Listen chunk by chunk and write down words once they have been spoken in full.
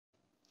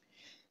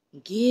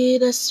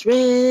Get us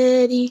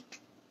ready,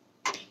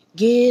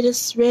 get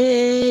us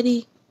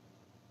ready,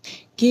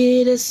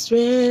 get us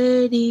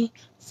ready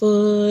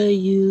for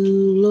you,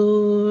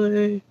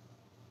 Lord.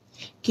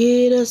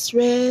 Get us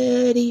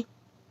ready,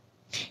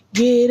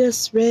 get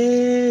us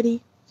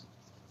ready,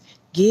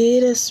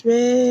 get us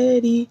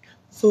ready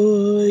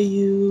for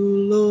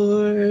you,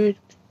 Lord.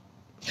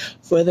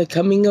 For the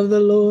coming of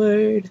the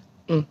Lord,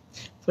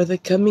 for the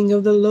coming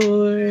of the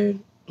Lord.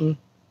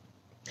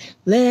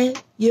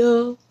 Let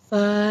your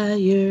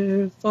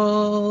fire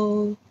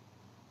fall.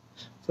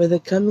 For the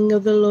coming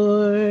of the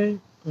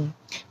Lord,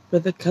 for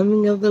the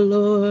coming of the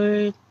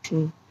Lord.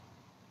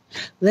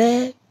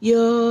 Let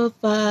your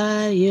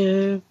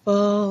fire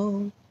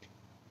fall.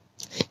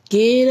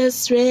 Get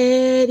us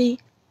ready,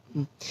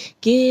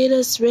 get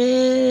us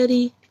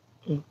ready,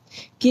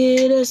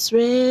 get us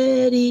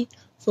ready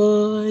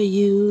for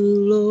you,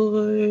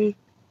 Lord.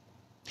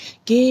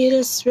 Get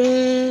us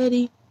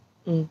ready,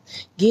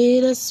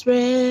 get us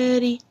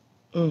ready,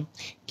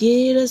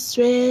 get us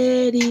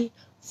ready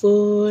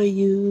for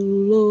you,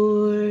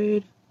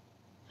 Lord.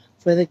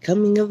 For the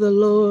coming of the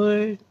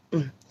Lord,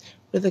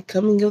 for the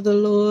coming of the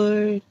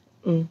Lord.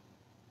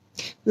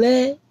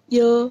 Let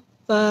your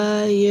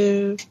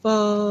fire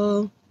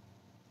fall.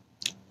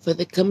 For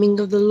the coming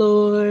of the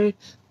Lord,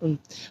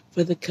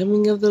 for the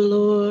coming of the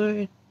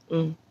Lord.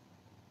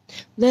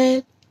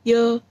 Let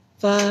your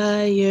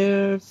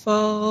fire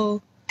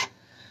fall.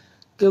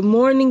 Good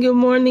morning, good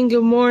morning,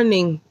 good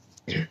morning.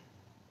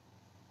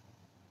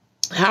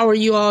 How are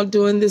you all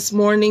doing this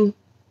morning?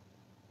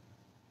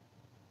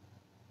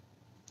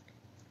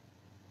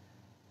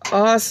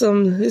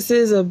 Awesome. This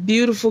is a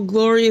beautiful,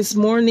 glorious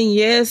morning.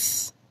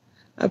 Yes,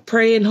 I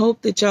pray and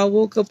hope that y'all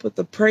woke up with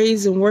the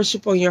praise and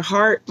worship on your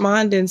heart,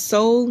 mind, and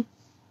soul.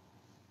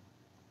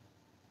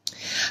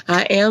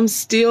 I am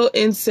still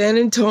in San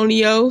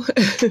Antonio.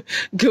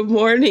 Good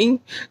morning.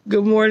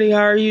 Good morning.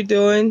 How are you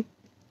doing?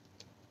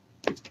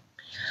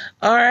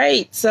 All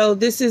right. So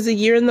this is a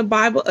year in the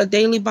Bible, a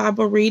daily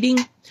Bible reading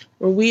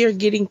where we are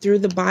getting through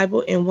the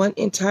Bible in one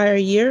entire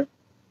year.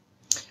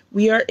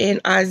 We are in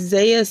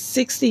Isaiah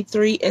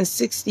 63 and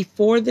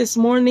 64 this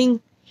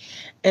morning.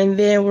 And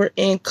then we're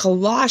in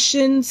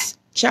Colossians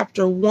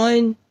chapter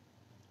 1,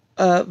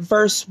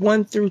 verse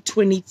 1 through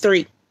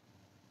 23.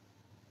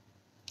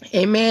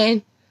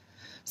 Amen.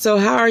 So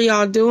how are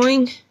y'all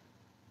doing?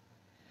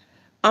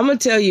 I'm going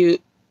to tell you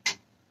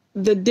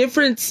the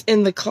difference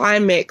in the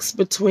climax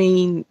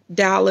between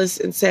Dallas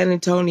and San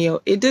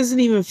Antonio. It doesn't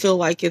even feel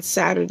like it's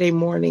Saturday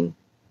morning.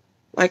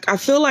 Like I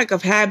feel like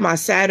I've had my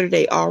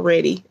Saturday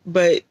already,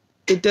 but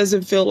it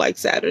doesn't feel like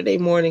Saturday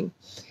morning.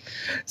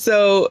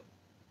 So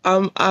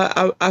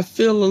I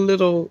feel a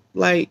little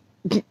like,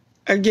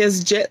 I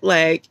guess, jet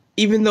lag,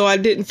 even though I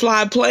didn't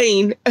fly a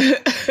plane.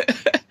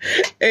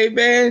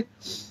 Amen.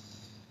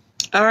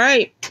 All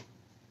right.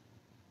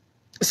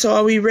 So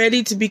are we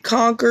ready to be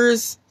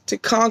conquerors, to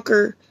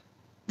conquer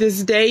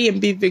this day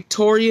and be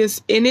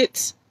victorious in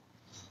it?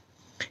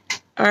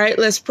 All right,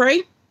 let's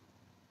pray.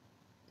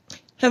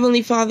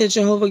 Heavenly Father,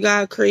 Jehovah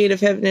God, creator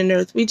of heaven and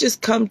earth, we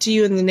just come to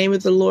you in the name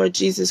of the Lord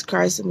Jesus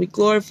Christ, and we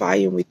glorify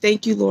you and we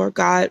thank you, Lord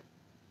God,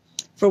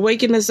 for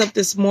waking us up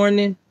this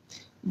morning,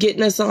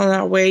 getting us on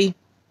our way,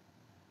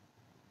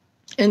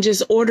 and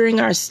just ordering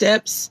our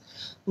steps,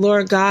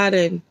 Lord God,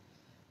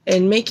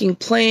 and making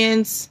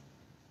plans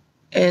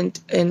and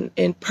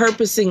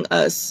purposing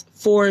us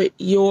for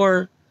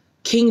your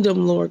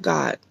kingdom, Lord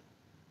God.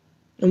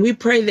 And we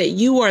pray that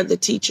you are the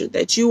teacher,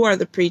 that you are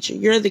the preacher,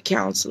 you're the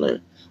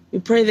counselor. We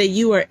pray that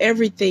you are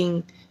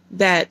everything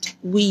that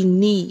we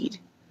need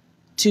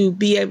to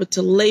be able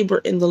to labor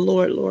in the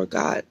Lord, Lord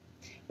God.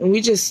 And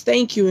we just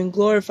thank you and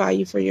glorify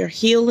you for your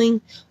healing.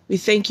 We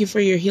thank you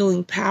for your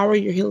healing power,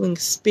 your healing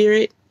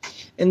spirit,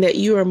 and that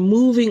you are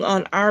moving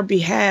on our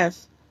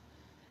behalf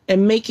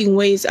and making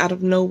ways out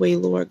of no way,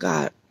 Lord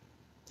God.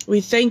 We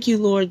thank you,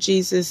 Lord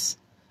Jesus,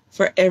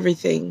 for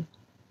everything.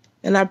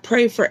 And I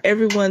pray for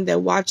everyone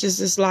that watches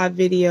this live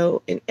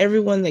video and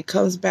everyone that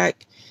comes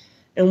back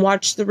and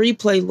watch the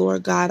replay,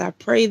 Lord God. I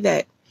pray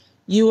that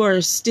you are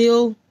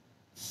still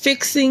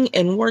fixing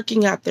and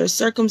working out their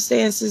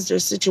circumstances, their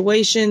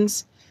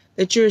situations,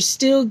 that you're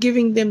still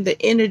giving them the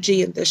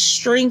energy and the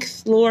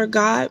strength, Lord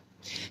God,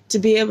 to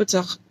be able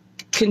to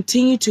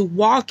continue to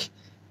walk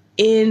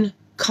in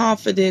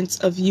confidence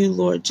of you,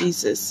 Lord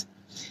Jesus.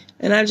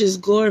 And I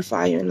just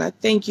glorify you and I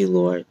thank you,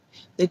 Lord,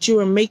 that you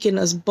are making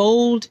us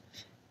bold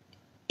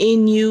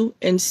in you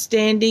and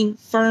standing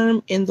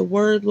firm in the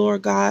word,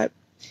 Lord God,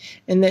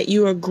 and that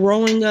you are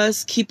growing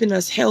us, keeping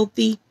us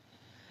healthy,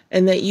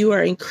 and that you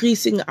are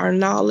increasing our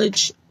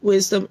knowledge,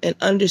 wisdom, and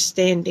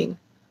understanding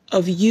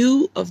of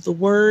you, of the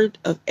word,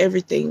 of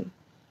everything.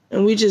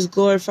 And we just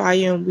glorify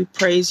you and we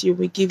praise you.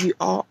 We give you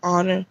all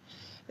honor.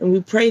 And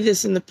we pray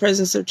this in the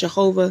presence of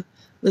Jehovah,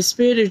 the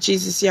Spirit of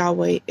Jesus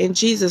Yahweh, in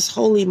Jesus'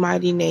 holy,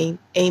 mighty name.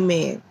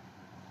 Amen.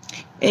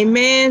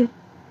 Amen.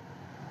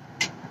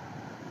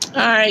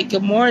 All right,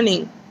 good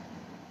morning.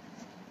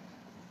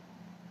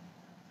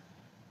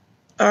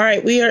 All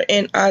right, we are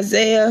in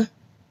Isaiah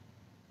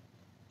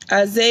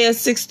Isaiah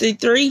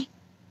 63.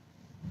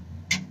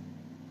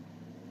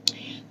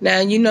 Now,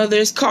 you know,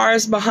 there's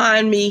cars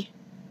behind me.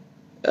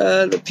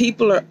 The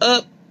people are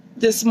up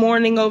this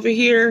morning over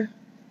here,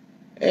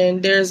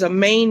 and there's a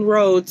main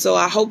road, so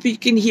I hope you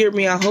can hear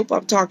me. I hope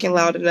I'm talking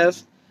loud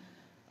enough,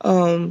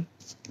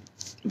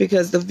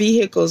 because the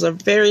vehicles are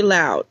very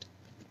loud.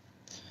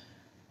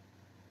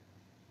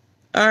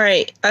 All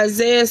right,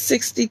 Isaiah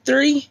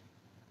 63.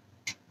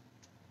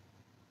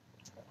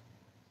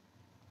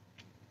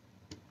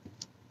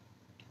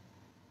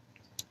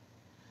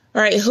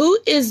 All right, who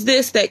is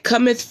this that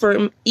cometh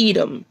from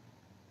Edom,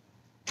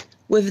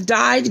 with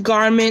dyed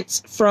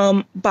garments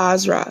from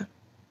Basra?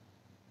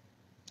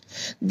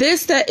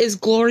 This that is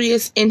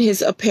glorious in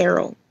his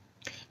apparel,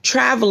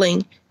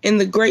 traveling in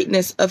the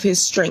greatness of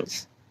his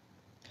strength.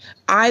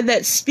 I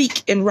that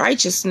speak in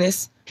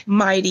righteousness,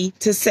 mighty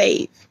to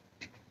save.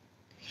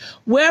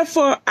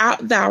 Wherefore art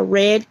thou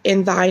red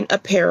in thine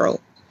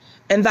apparel,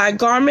 and thy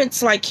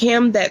garments like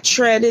him that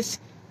treadeth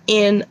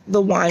in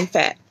the wine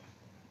fat?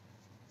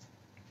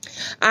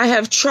 I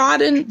have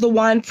trodden the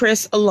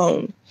winepress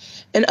alone,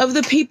 and of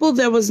the people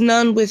there was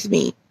none with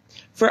me.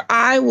 For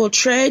I will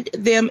tread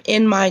them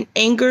in mine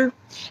anger,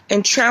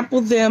 and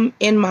trample them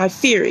in my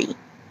fury.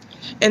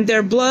 And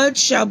their blood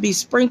shall be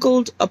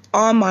sprinkled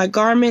upon my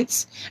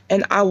garments,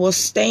 and I will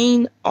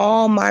stain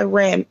all my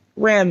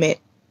raiment.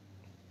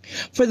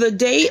 For the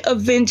day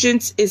of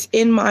vengeance is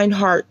in mine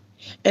heart,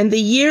 and the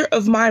year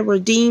of my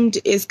redeemed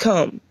is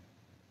come.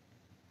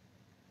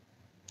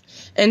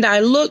 And I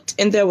looked,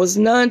 and there was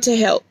none to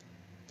help.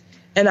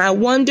 And I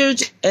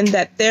wondered, and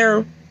that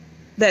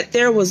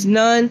there was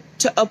none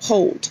to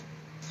uphold.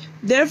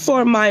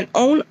 Therefore mine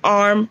own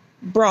arm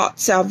brought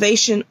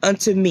salvation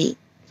unto me,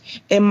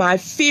 and my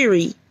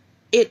fury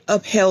it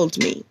upheld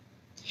me.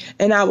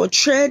 And I will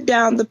tread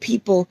down the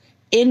people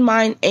in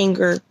mine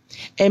anger,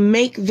 and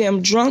make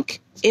them drunk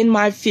in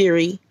my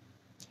fury,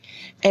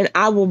 and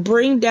I will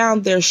bring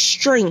down their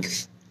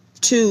strength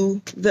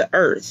to the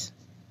earth.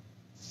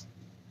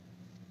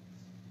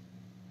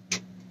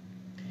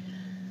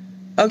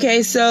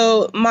 Okay,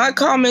 so my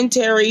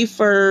commentary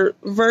for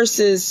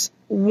verses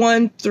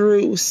 1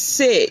 through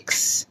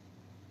 6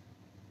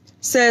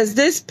 says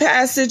this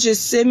passage is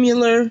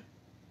similar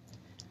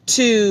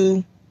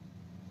to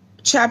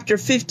chapter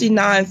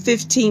 59,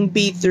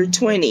 15b through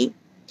 20.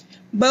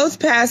 Both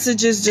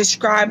passages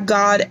describe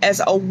God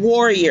as a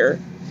warrior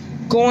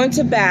going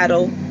to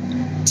battle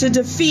to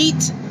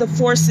defeat the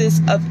forces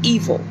of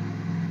evil. It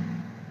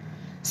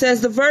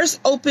says the verse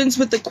opens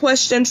with a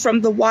question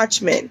from the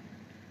watchman,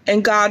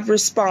 and God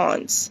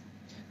responds.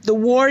 The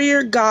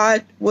warrior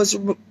God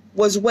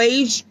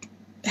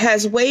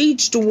has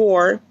waged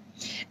war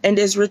and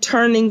is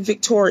returning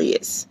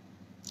victorious.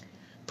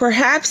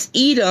 Perhaps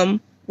Edom,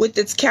 with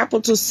its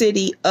capital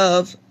city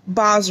of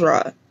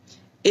Basra,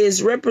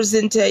 is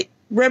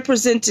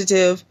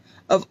representative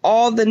of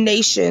all the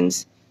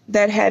nations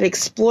that had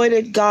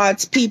exploited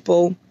God's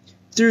people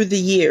through the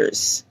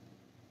years.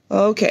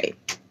 Okay.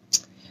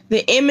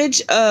 The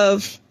image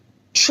of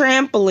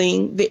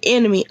trampling the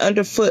enemy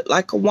underfoot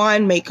like a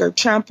winemaker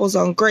tramples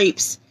on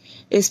grapes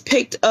is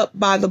picked up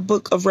by the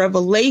book of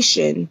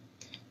Revelation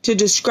to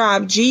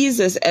describe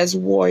Jesus as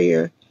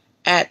warrior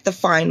at the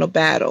final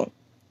battle.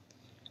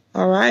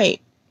 All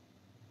right.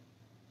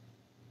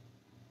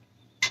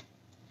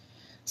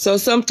 So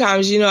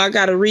sometimes, I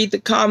got to read the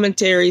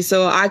commentary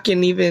so I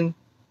can even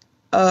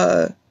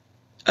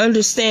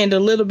understand a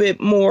little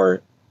bit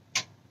more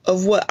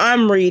of what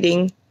I'm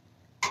reading.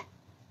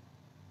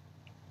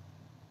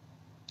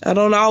 I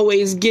don't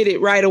always get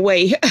it right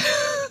away.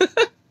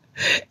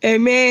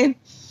 Amen.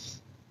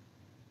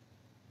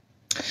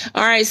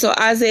 All right, so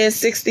Isaiah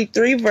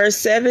 63, verse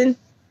 7.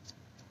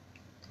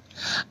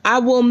 I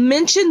will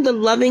mention the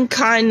loving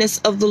kindness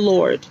of the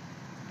Lord,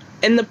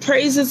 and the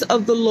praises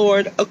of the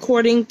Lord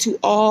according to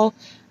all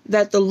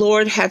that the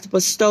Lord hath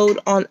bestowed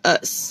on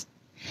us,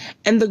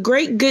 and the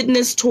great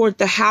goodness toward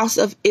the house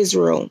of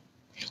Israel,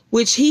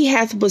 which he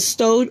hath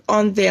bestowed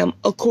on them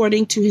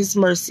according to his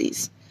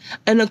mercies,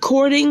 and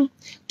according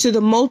to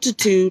the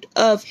multitude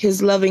of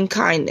his loving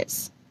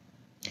kindness.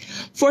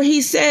 For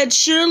he said,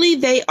 surely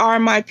they are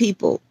my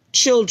people,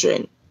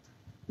 children,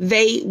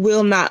 they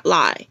will not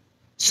lie.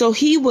 So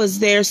he was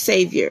their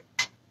Savior.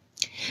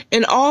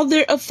 In all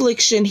their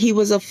affliction he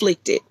was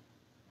afflicted,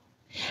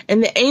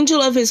 and the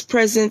angel of his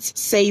presence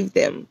saved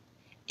them.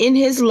 In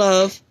his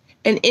love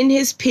and in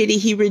his pity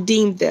he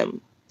redeemed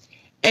them,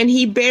 and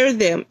he bare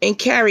them and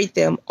carried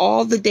them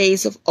all the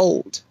days of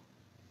old.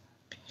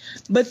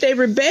 But they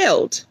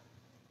rebelled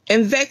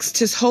and vexed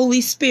his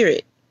Holy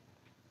Spirit.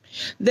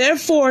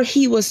 Therefore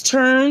he was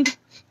turned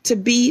to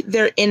be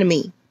their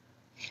enemy,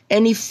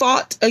 and he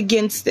fought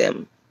against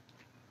them.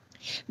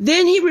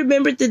 Then he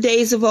remembered the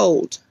days of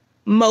old,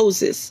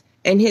 Moses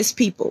and his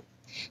people,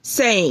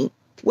 saying,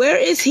 where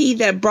is he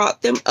that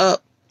brought them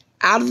up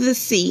out of the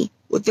sea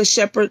with the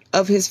shepherd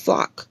of his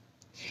flock?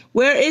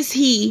 Where is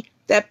he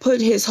that put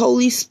his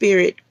Holy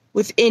Spirit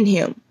within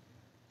him,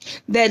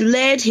 that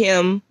led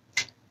him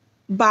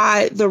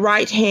by the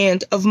right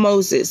hand of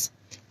Moses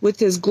with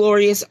his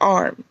glorious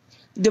arm,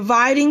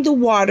 dividing the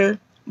water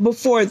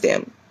before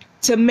them,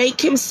 to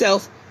make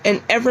himself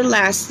an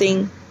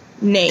everlasting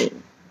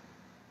name,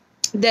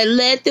 that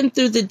led them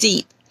through the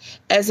deep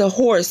as a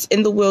horse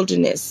in the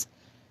wilderness,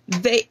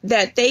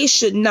 that they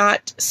should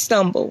not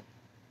stumble.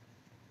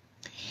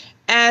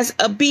 As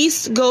a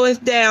beast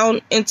goeth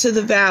down into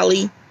the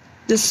valley,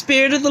 the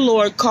Spirit of the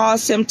Lord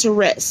caused him to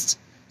rest.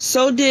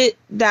 So did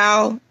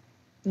thou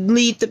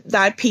lead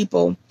thy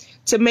people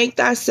to make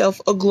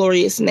thyself a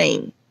glorious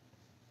name.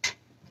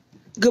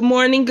 Good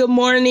morning, good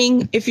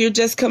morning. If you're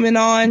just coming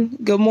on,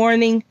 good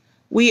morning.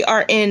 We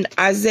are in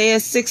Isaiah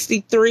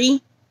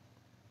 63,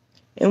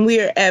 and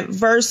we are at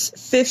verse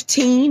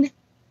 15. It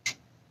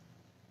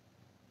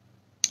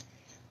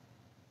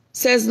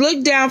says,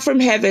 look down from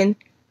heaven,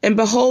 and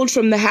behold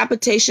from the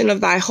habitation of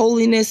thy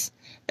holiness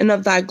and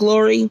of thy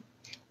glory.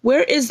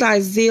 Where is thy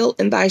zeal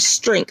and thy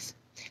strength,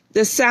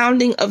 the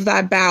sounding of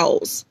thy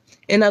bowels,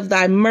 and of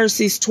thy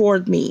mercies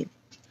toward me?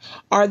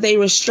 Are they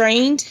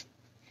restrained?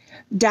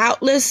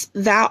 Doubtless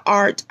thou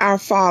art our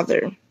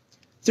father.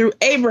 Through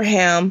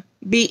Abraham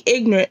be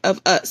ignorant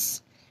of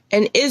us,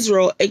 and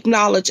Israel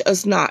acknowledge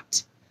us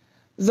not.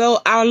 Though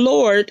our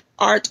Lord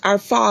art our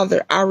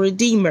Father, our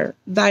Redeemer,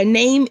 thy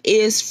name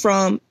is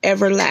from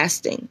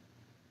everlasting.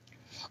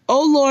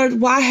 O Lord,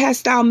 why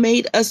hast thou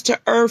made us to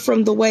err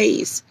from the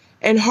ways,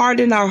 and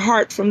harden our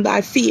heart from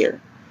thy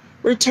fear?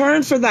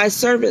 Return for thy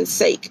servant's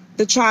sake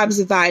the tribes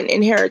of thine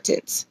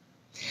inheritance.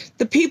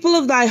 The people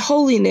of thy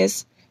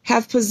holiness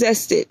have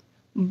possessed it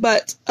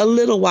but a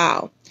little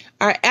while.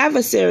 Our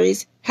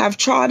adversaries have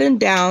trodden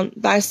down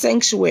thy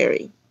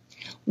sanctuary.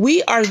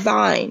 We are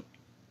thine.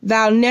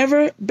 Thou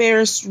never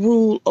bearest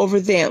rule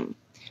over them.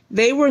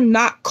 They were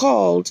not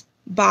called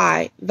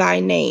by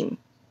thy name.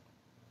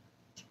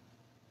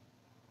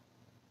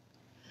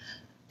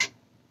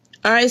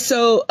 All right,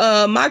 so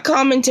my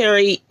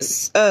commentary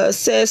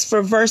says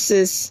for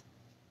verses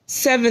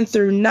 7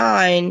 through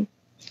 9,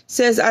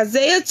 says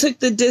Isaiah took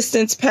the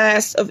distance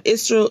past of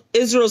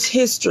Israel's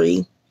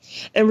history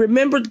and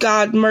remembered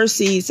God's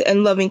mercies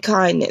and loving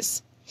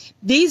kindness.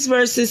 These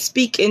verses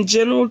speak in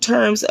general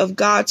terms of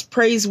God's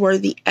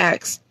praiseworthy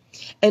acts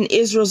and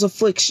Israel's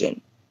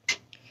affliction.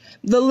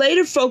 The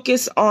later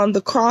focus on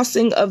the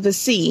crossing of the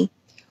sea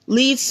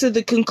leads to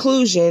the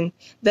conclusion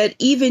that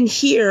even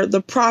here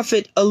the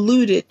prophet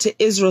alluded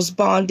to Israel's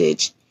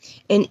bondage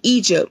in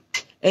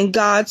Egypt and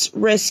God's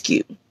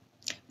rescue.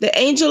 The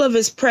angel of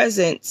his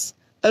presence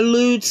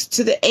alludes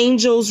to the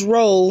angel's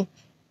role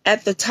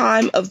at the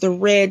time of the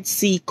Red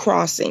Sea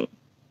crossing.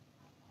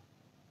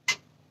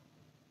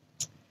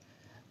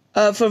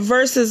 For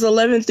verses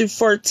 11 through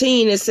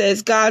 14, it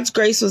says, God's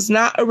grace was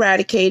not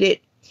eradicated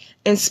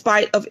in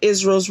spite of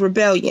Israel's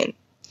rebellion.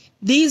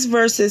 These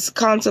verses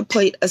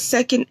contemplate a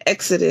second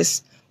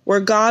Exodus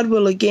where God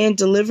will again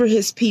deliver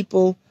his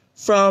people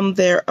from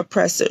their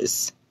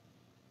oppressors.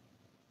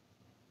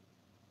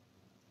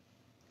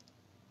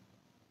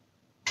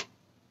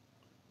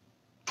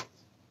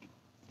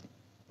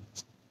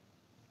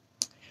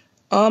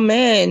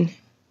 Amen.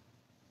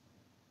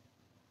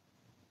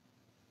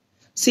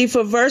 See,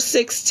 for verse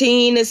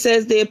 16, it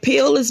says, the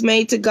appeal is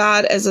made to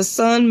God as a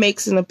son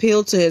makes an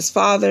appeal to his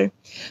father.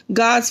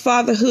 God's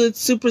fatherhood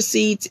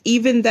supersedes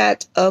even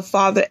that of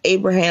Father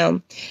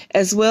Abraham,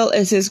 as well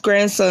as his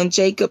grandson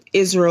Jacob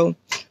Israel,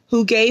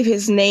 who gave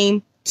his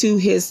name to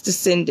his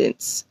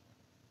descendants.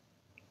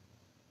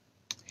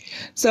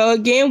 So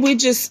again, we're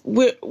just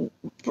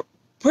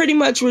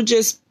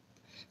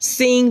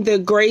seeing the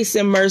grace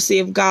and mercy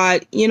of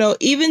God. You know,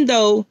 even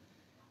though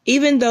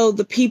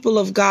the people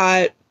of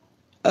God,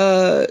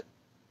 the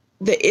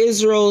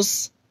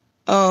Israels,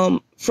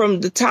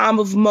 from the time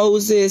of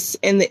Moses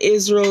and the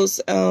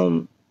Israels,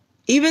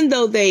 even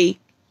though they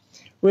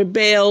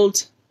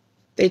rebelled,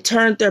 they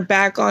turned their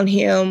back on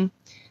him,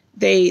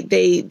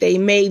 they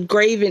made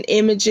graven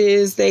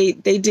images, they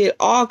did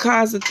all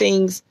kinds of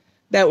things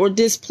that were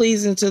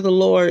displeasing to the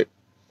Lord.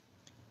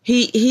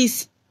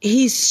 He's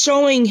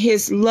showing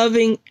his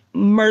loving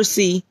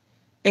mercy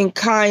and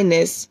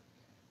kindness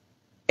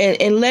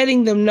and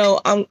letting them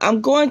know,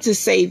 I'm going to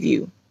save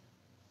you.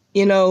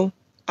 You know,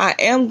 I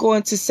am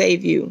going to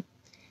save you.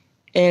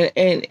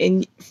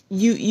 And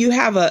you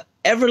have a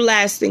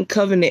everlasting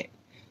covenant,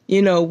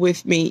 you know,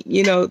 with me.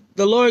 You know,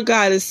 the Lord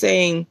God is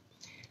saying,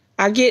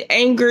 I get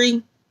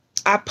angry,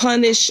 I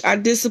punish, I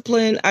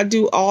discipline, I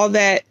do all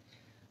that,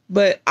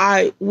 but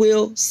I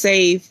will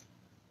save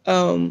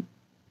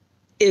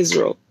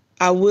Israel.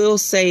 I will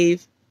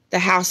save the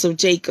house of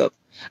Jacob.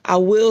 I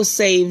will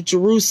save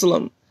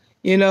Jerusalem.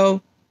 You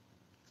know,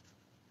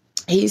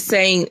 he's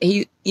saying,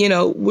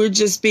 we're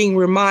just being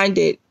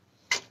reminded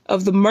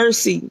of the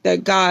mercy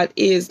that God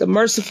is, the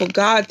merciful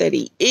God that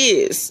he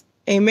is.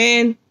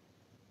 Amen.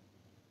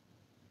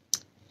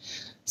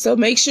 So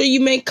make sure you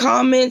make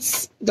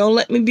comments. Don't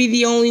let me be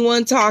the only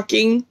one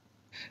talking.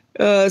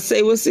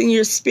 Say what's in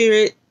your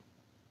spirit.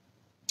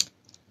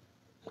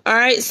 All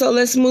right, so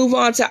let's move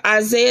on to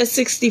Isaiah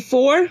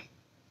 64.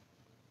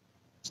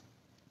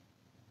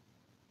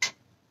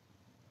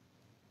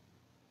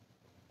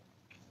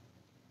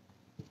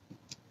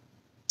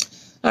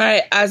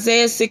 right,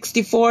 Isaiah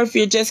 64, if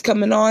you're just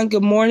coming on,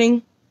 good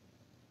morning.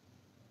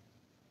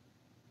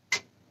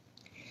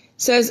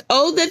 Says,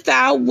 "Oh, that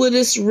thou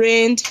wouldest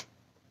rend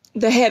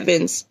the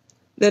heavens,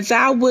 that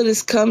thou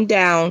wouldest come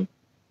down,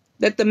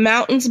 that the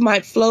mountains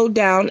might flow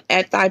down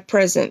at thy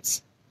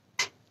presence.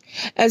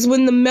 As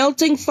when the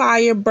melting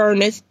fire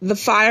burneth, the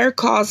fire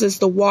causes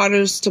the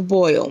waters to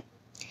boil,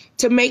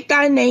 to make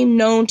thy name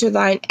known to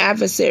thine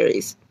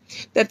adversaries,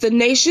 that the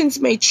nations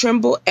may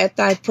tremble at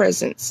thy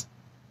presence.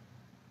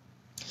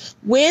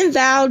 When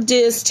thou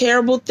didst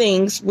terrible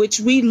things which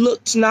we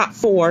looked not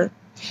for,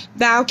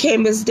 thou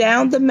camest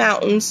down, the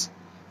mountains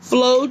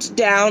flowed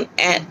down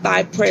at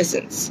thy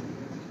presence.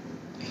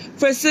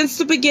 For since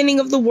the beginning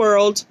of the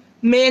world,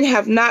 men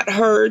have not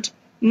heard,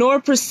 nor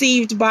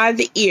perceived by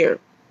the ear,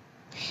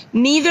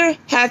 neither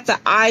hath the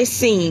eye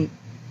seen,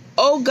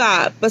 O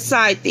God,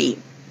 beside thee,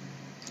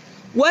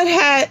 what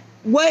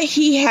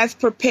he hath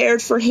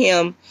prepared for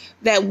him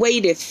that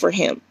waiteth for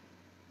him.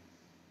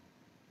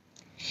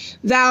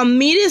 Thou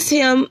meetest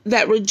him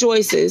that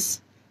rejoices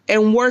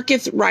and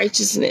worketh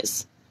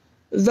righteousness,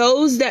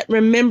 those that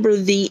remember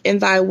thee in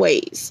thy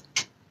ways.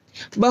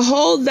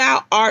 Behold,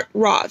 thou art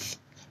wroth,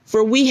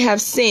 for we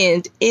have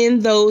sinned. In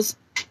those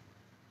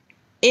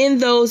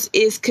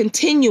is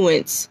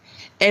continuance,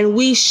 and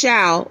we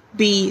shall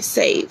be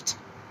saved.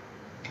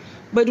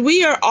 But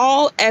we are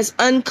all as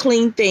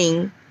unclean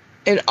thing,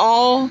 and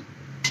all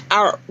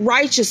our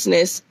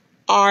righteousness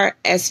are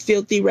as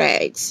filthy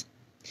rags.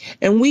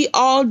 And we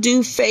all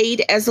do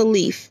fade as a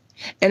leaf,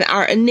 and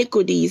our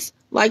iniquities,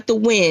 like the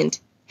wind,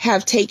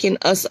 have taken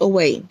us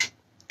away.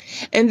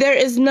 And there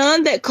is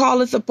none that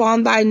calleth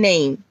upon thy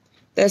name,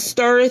 that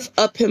stirreth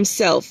up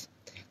himself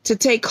to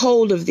take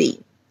hold of thee.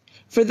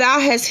 For thou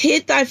hast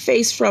hid thy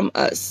face from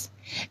us,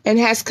 and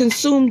hast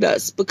consumed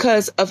us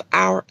because of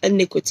our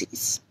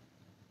iniquities.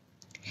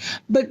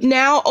 But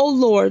now, O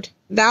Lord,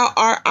 thou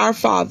art our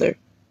Father,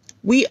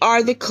 we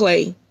are the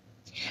clay,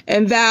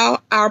 and thou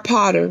our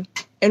potter,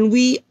 and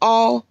we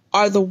all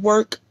are the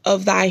work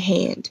of thy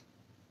hand.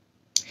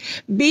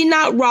 Be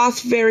not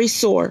wroth very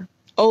sore,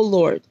 O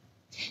Lord,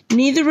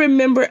 neither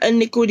remember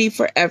iniquity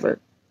forever.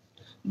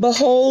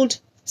 Behold,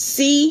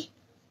 see,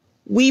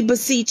 we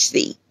beseech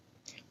thee,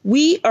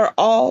 we are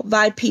all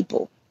thy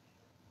people.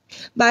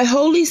 Thy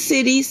holy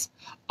cities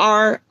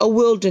are a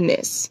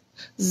wilderness.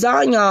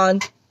 Zion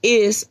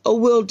is a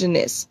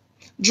wilderness.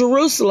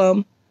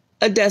 Jerusalem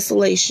a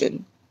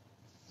desolation.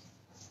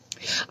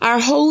 Our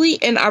holy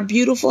and our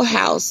beautiful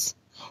house,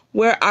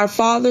 where our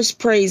fathers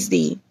praise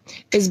thee,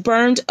 is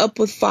burned up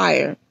with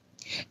fire,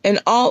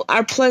 and all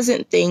our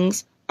pleasant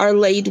things are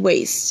laid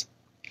waste.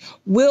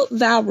 Wilt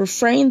thou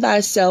refrain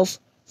thyself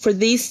for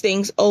these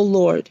things, O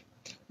Lord?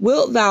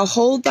 Wilt thou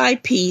hold thy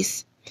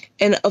peace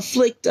and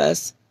afflict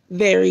us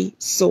very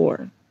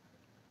sore?"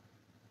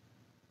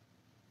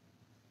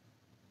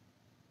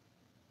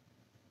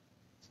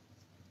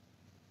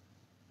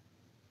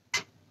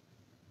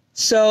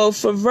 So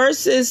for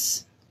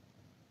verses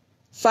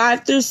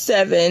 5 through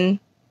 7,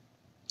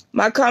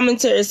 my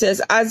commentary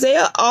says,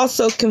 Isaiah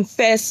also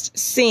confessed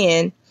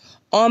sin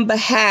on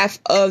behalf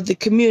of the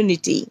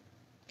community,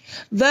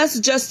 thus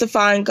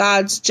justifying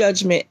God's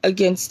judgment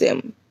against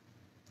them.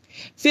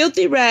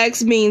 Filthy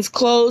rags means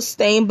clothes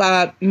stained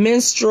by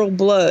menstrual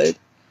blood,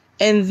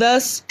 and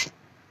thus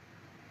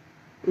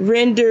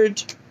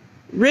rendered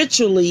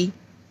ritually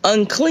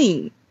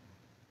unclean.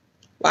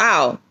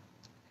 Wow.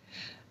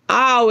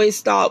 I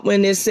always thought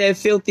when it said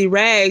filthy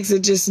rags,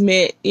 it just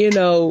meant,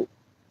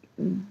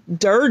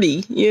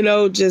 dirty,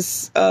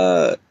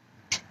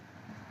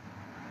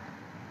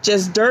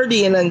 just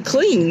dirty and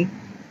unclean.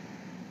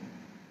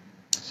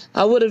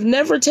 I would have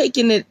never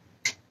taken it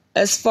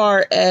as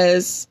far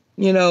as,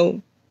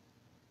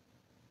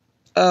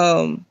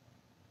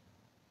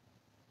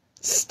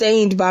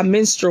 stained by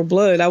menstrual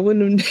blood. I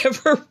would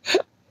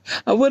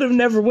have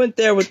never went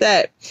there with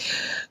that.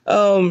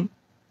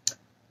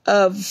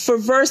 For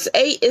verse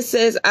 8, it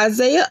says,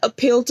 Isaiah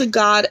appealed to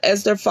God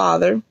as their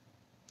father.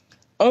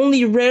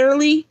 Only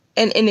rarely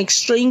and in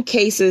extreme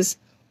cases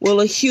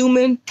will a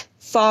human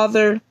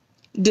father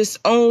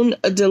disown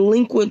a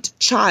delinquent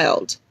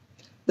child.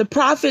 The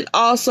prophet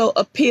also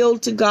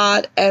appealed to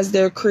God as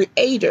their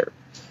creator,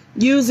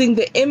 using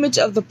the image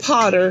of the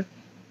potter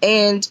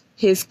and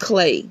his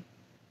clay.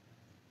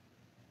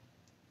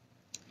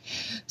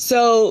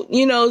 So,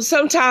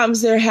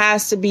 sometimes there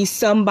has to be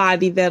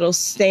somebody that'll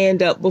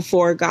stand up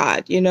before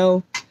God,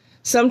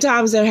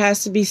 Sometimes there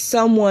has to be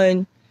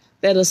someone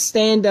that'll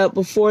stand up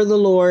before the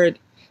Lord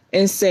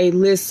and say,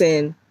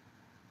 listen,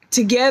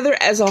 together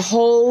as a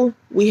whole,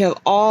 we have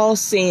all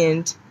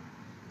sinned.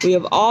 We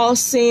have all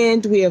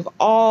sinned. We have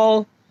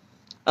all,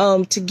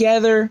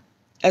 together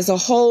as a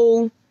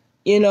whole,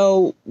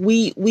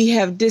 we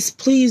have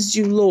displeased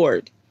you,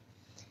 Lord.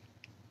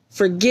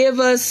 Forgive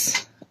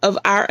us of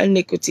our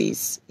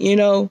iniquities,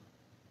 and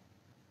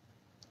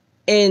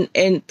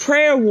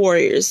prayer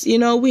warriors,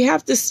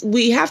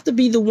 we have to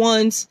be the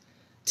ones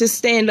to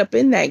stand up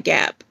in that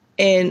gap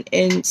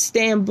and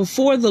stand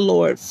before the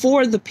Lord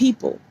for the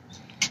people,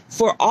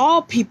 for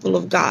all people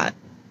of God,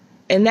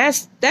 And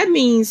that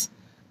means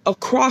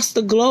across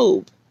the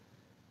globe.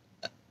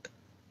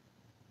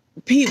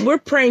 We're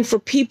praying for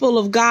people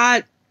of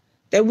God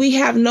that we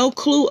have no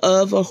clue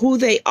of or who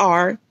they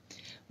are,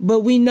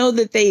 but we know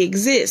that they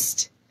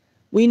exist.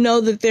 We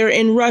know that they're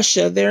in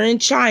Russia, they're in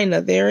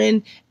China, they're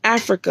in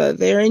Africa,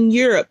 they're in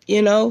Europe,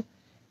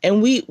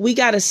 and we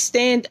got to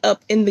stand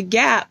up in the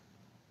gap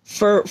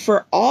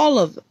for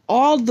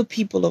all the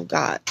people of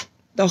God,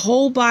 the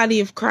whole body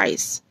of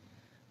Christ,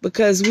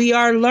 because we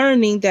are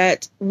learning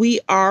that we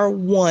are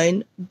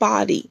one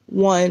body,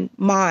 one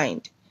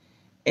mind.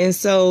 And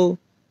so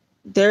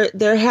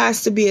there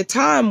has to be a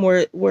time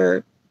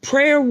where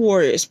prayer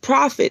warriors,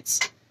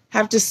 prophets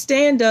have to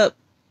stand up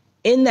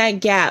in that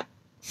gap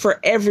for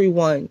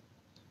everyone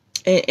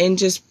and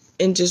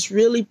just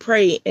really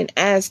pray and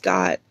ask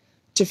God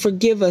to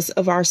forgive us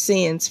of our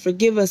sins,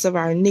 forgive us of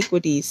our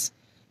iniquities,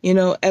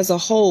 as a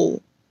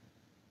whole,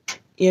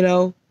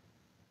 and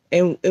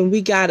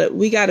we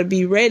gotta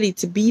be ready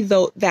to be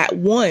that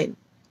one.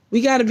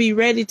 We gotta be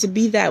ready to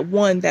be that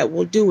one that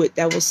will do it,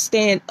 that will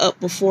stand up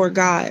before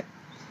God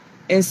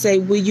and say,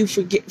 will you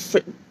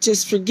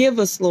just forgive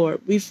us,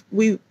 Lord.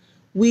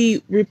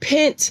 We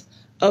repent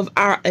of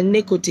our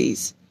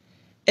iniquities.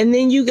 And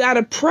then you got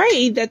to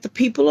pray that the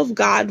people of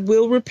God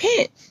will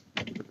repent,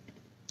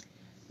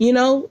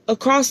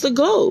 across the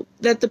globe,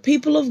 that the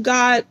people of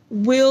God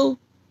will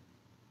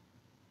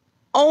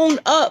own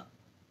up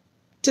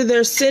to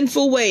their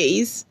sinful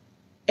ways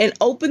and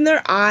open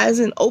their eyes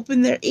and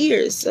open their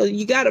ears. So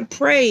you got to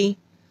pray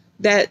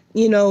that,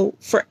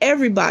 for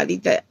everybody,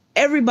 that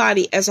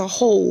everybody as a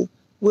whole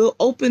will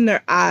open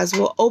their eyes,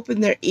 will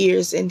open their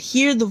ears and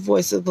hear the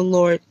voice of the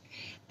Lord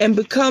and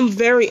become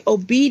very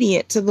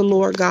obedient to the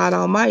Lord God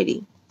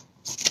Almighty.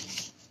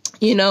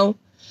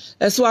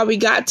 That's why we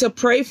got to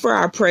pray for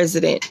our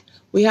president.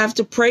 We have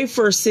to pray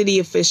for city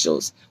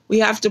officials. We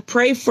have to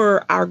pray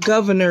for our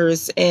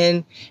governors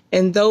and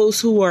those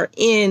who are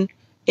in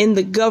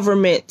the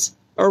government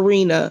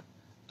arena.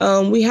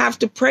 We have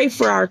to pray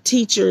for our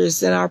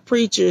teachers and our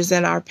preachers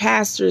and our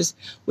pastors.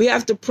 We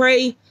have to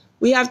pray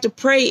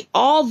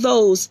all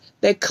those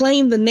that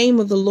claim the name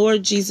of the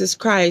Lord Jesus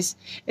Christ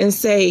and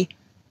say,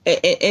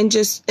 and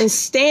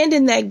stand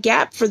in that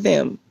gap for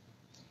them,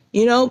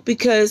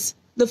 because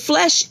the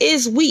flesh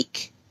is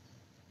weak.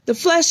 The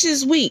flesh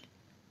is weak.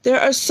 There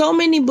are so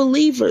many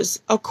believers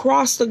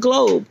across the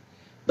globe,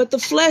 but the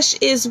flesh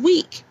is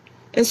weak.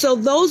 And so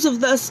those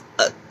of us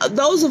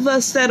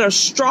that are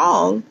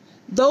strong,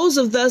 those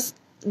of us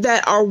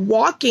that are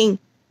walking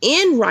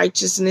in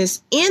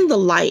righteousness, in the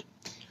light,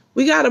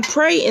 we got to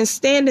pray and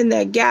stand in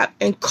that gap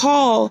and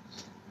call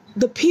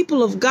the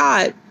people of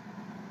God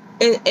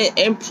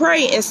and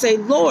pray and say,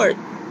 Lord,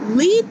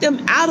 lead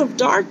them out of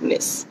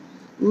darkness.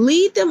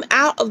 Lead them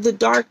out of the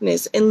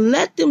darkness and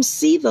let them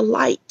see the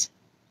light.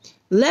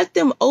 Let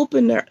them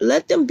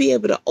be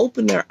able to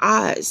open their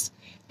eyes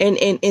and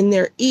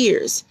their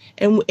ears.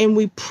 And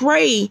we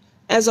pray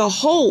as a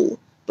whole,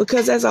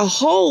 because as a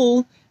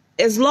whole,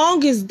 as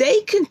long as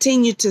they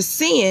continue to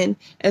sin,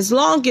 as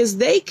long as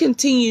they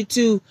continue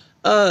to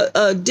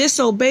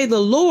disobey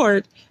the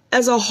Lord,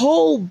 as a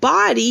whole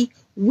body,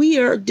 we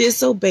are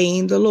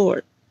disobeying the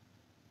Lord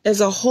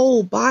as a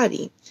whole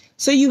body.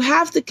 So you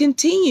have to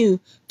continue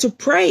to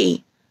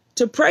pray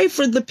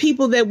for the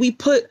people that we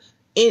put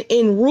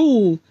in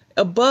rule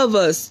above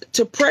us,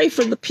 to pray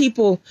for the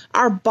people,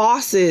 our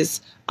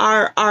bosses,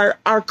 our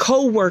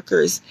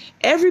co-workers,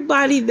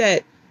 everybody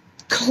that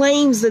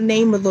claims the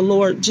name of the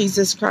Lord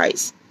Jesus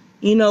Christ.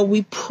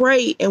 We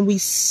pray and we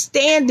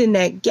stand in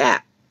that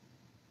gap.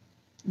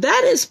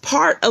 That is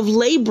part of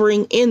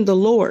laboring in the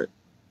Lord.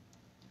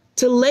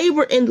 To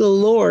labor in the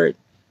Lord,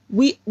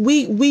 we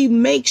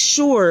make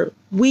sure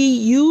we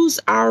use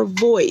our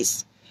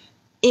voice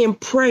in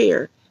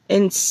prayer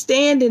and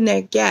stand in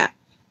that gap.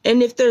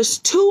 And if there's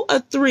 2 or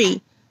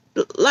 3,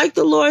 like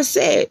the Lord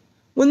said,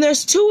 when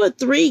there's 2 or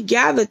 3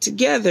 gathered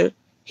together,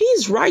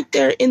 he's right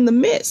there in the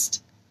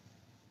midst,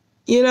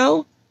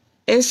 And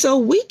so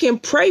we can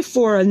pray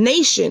for a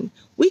nation.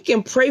 We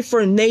can pray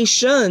for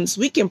nations.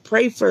 We can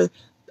pray for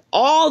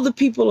all the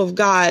people of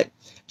God,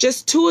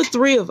 just 2 or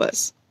 3 of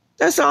us.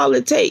 That's all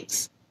it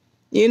takes,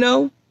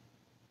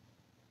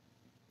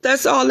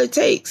 That's all it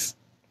takes.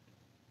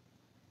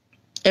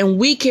 And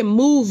we can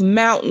move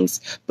mountains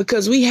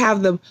because we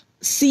have the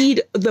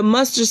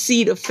mustard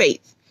seed of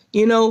faith,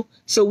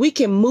 so we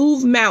can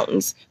move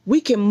mountains.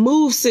 We can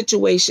move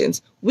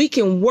situations. We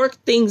can work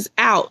things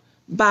out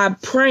by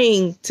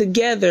praying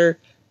together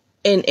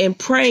and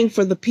praying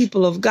for the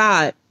people of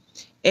God.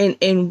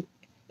 And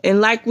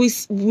like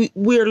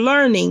we're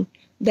learning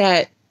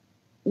that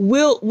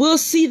we'll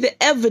see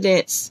the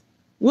evidence.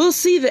 We'll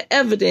see the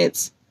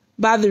evidence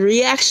by the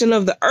reaction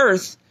of the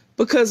earth,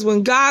 because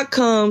when God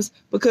comes,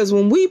 because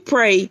when we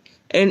pray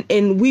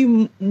and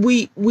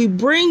we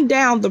bring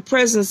down the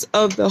presence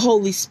of the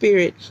Holy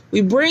Spirit,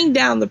 we bring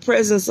down the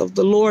presence of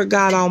the Lord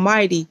God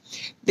Almighty,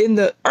 then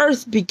the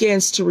earth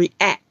begins to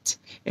react,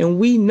 and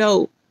we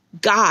know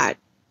God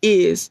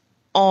is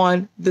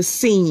on the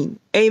scene.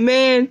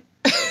 Amen.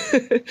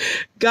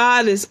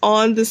 God is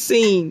on the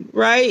scene,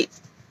 right?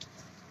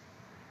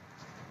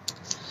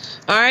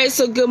 All right,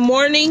 so good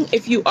morning.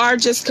 If you are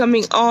just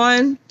coming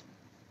on,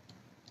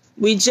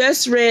 we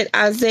just read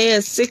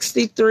Isaiah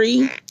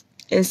 63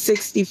 and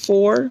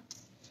 64.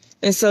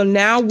 And so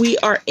now we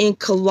are in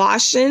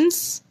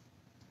Colossians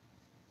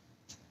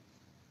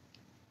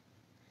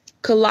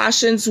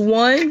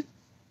 1,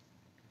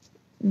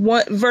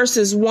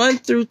 verses 1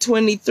 through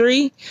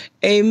 23.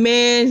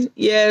 Amen.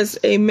 Yes,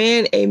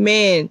 amen,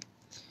 amen.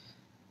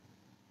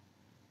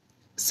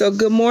 So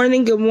good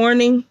morning, good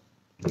morning.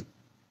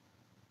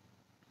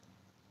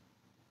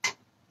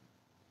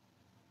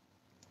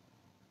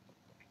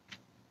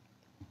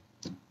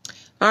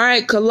 All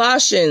right,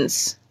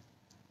 Colossians.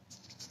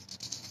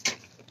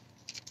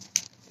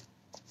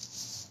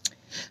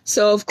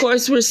 So, of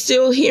course, we're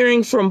still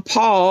hearing from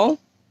Paul.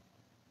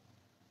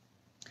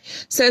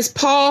 It says,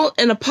 Paul,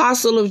 an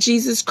apostle of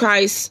Jesus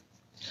Christ,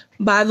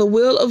 by the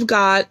will of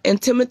God, and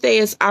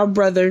Timotheus, our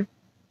brother,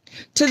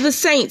 to the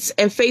saints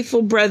and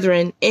faithful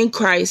brethren in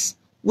Christ,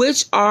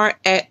 which are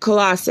at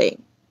Colossae.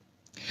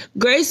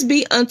 Grace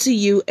be unto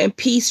you and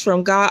peace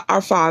from God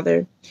our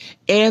Father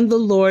and the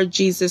Lord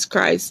Jesus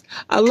Christ.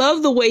 I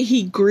love the way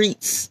he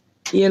greets,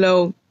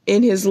 in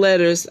his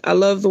letters. I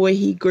love the way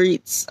he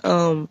greets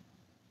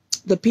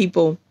the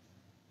people.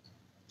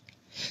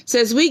 It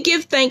says, we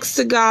give thanks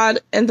to God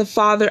and the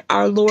Father,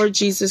 our Lord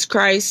Jesus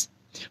Christ,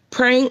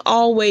 praying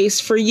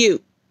always for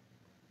you.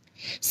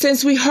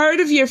 Since we heard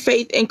of your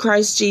faith in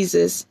Christ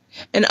Jesus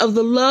and of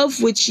the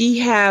love which ye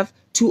have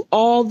to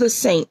all the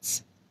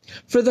saints,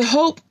 for the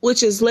hope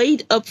which is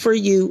laid up for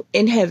you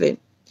in heaven,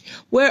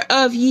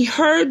 whereof ye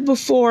heard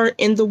before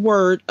in the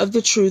word of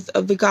the truth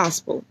of the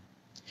gospel,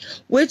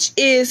 which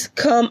is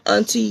come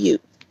unto you,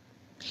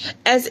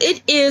 as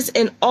it is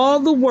in all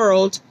the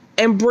world,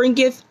 and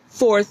bringeth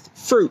forth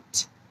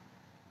fruit,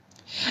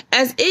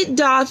 as it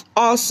doth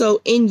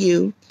also in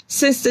you,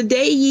 since the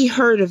day ye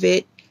heard of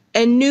it,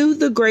 and knew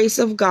the grace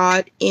of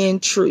God in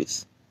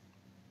truth.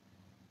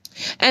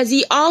 As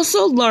ye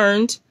also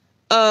learned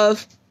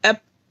of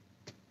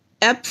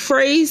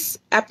Epaphras,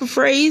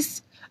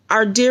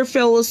 our dear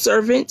fellow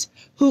servant,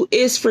 who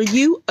is for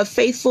you a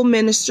faithful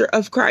minister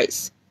of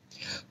Christ,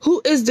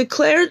 who is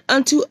declared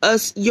unto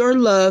us your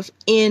love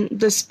in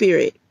the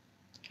Spirit.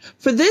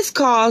 For this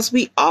cause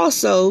we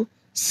also,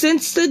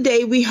 since the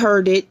day we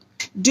heard it,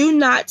 do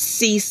not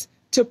cease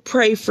to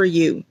pray for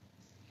you,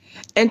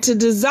 and to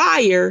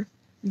desire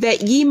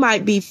that ye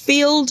might be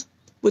filled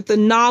with the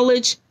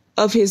knowledge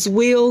of his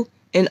will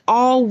and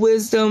all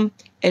wisdom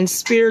and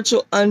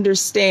spiritual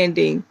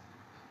understanding.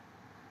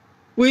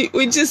 We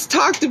just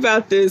talked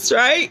about this,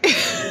 right?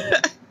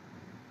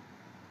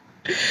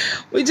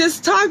 We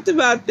just talked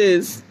about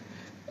this.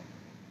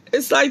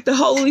 It's like the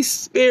Holy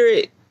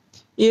Spirit,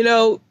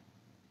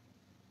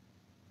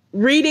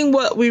 reading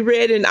what we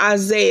read in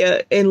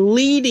Isaiah and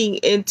leading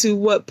into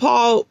what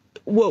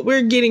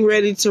we're getting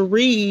ready to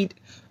read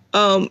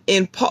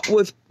in Paul,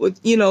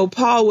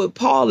 what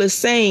Paul is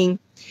saying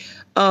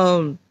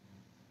to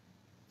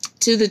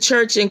the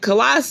church in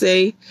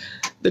Colossae,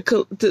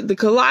 the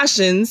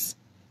Colossians.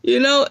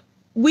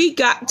 We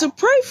got to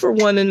pray for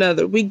one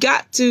another. We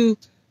got to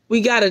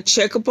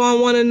check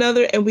upon one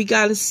another, and we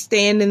got to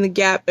stand in the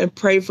gap and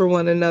pray for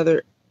one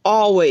another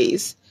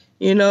always,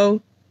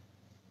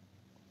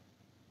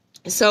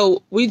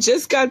 So we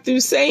just got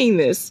through saying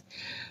this.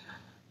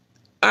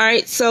 All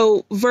right.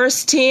 So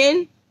verse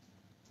 10,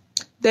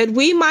 that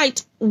we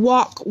might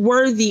walk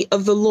worthy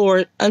of the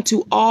Lord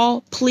unto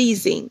all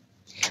pleasing,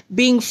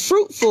 being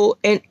fruitful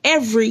in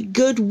every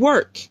good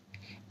work,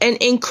 and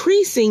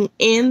increasing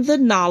in the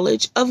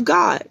knowledge of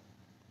God,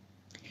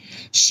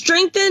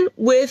 strengthened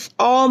with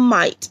all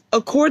might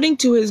according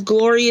to his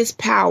glorious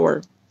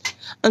power,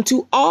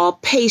 unto all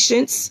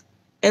patience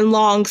and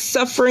long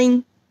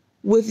suffering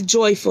with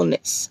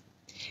joyfulness,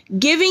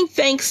 giving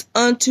thanks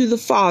unto the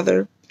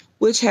Father,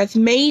 which hath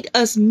made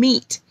us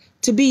meet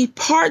to be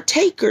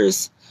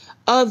partakers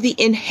of the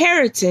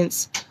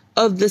inheritance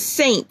of the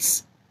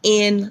saints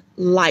in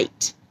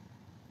light,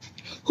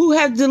 who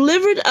hath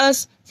delivered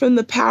us from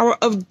the power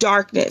of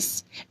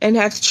darkness, and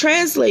hath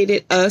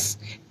translated us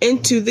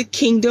into the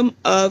kingdom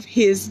of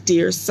his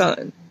dear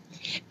Son,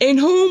 in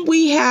whom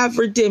we have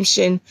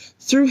redemption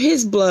through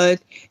his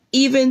blood,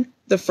 even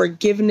the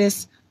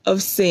forgiveness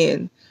of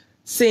sins.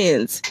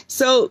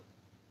 So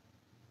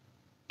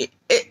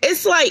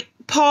it's like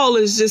Paul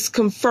is just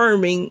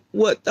confirming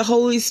what the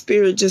Holy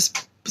Spirit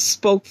just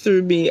spoke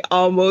through me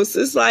almost.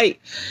 It's like,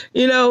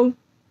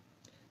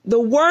 the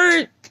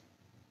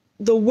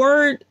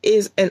word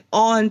is an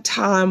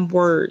on-time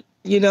word,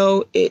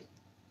 it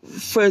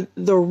for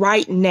the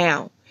right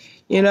now,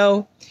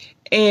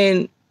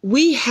 and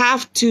we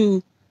have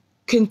to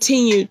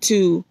continue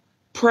to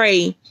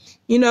pray,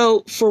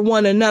 for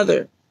one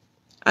another.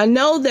 I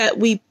know that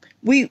we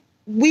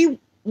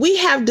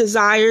have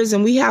desires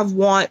and we have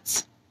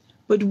wants,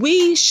 but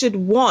we should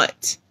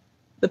want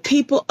the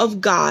people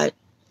of God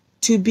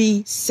to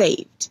be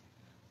saved.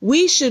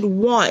 We should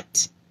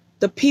want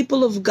the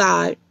people of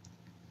God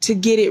to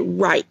get it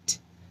right.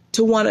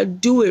 to want to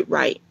do it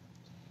right.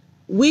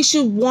 We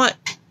should want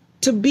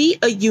to be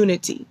a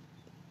unity.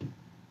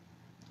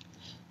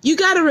 You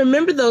got to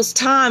remember those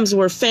times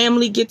where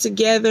family get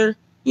together.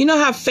 You know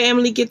how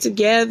family get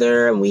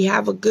together and we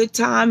have a good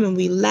time and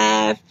we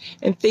laugh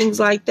and things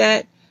like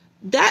that.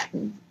 That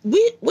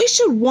we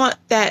should want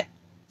that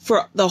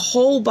for the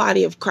whole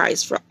body of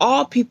Christ, for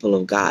all people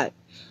of God.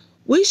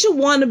 We should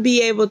want to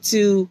be able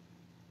to,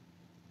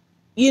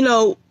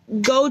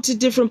 go to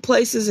different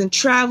places and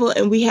travel,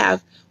 and we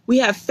have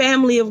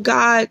family of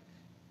God,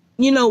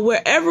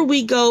 wherever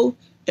we go,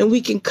 and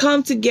we can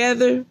come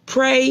together,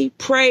 pray,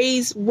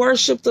 praise,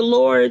 worship the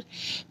Lord,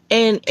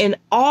 and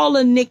all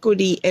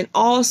iniquity and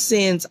all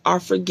sins are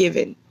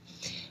forgiven.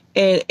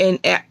 And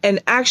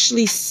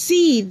actually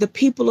see the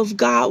people of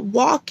God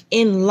walk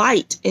in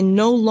light and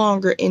no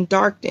longer in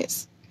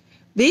darkness.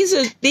 These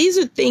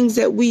are things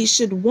that we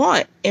should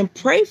want and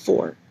pray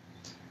for,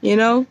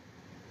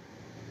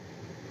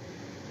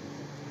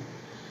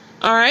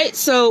 All right,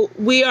 so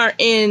we are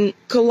in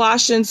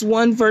Colossians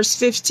 1 verse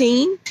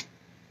 15.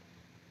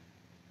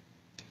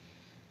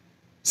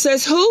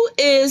 Says, who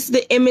is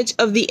the image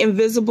of the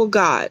invisible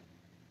God,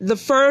 the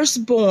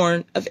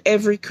firstborn of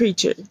every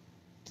creature?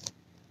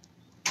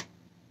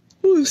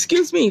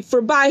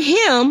 For by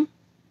him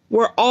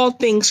were all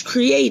things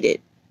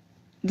created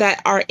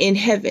that are in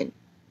heaven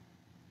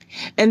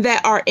and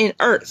that are in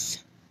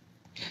earth,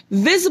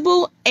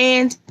 visible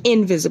and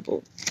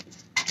invisible,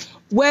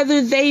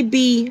 whether they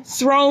be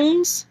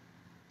thrones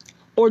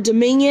or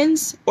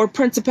dominions or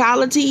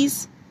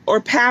principalities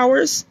or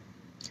powers.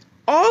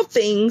 All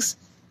things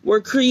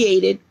were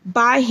created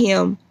by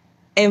him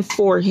and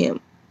for him.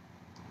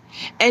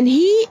 And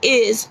he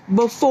is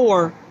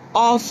before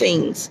all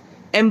things,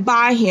 and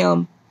by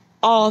him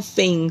all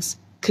things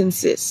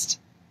consist.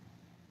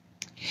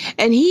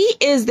 And he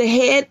is the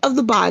head of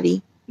the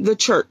body, the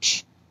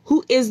church,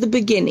 who is the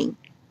beginning,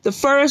 the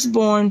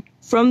firstborn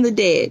from the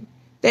dead,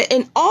 that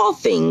in all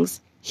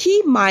things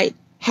he might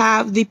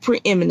have the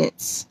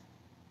preeminence.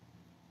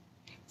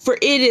 For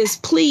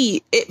it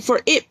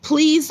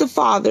pleased the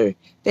Father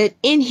that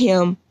in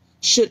him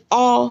should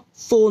all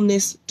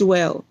fullness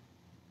dwell.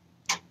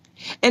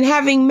 And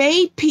having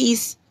made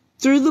peace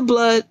through the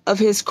blood of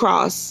his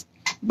cross,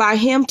 by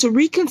him to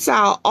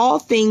reconcile all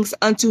things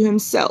unto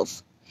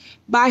himself.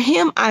 By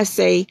him, I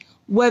say,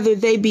 whether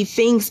they be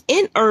things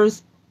in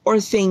earth or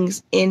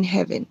things in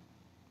heaven.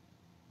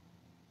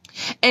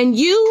 And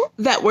you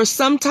that were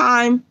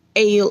sometime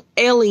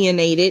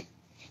alienated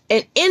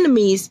and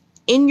enemies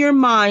in your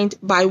mind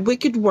by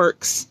wicked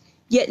works,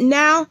 yet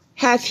now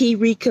hath he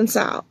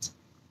reconciled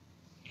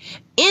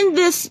in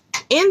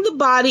the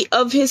body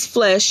of his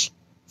flesh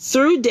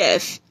through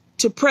death,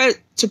 to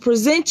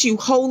present you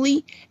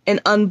holy and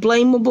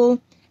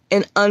unblameable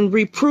and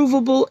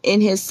unreprovable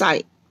in his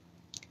sight.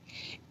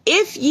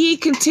 If ye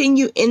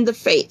continue in the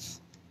faith,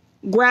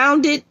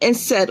 grounded and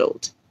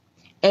settled,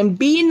 and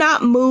be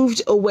not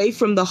moved away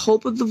from the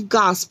hope of the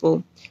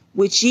gospel,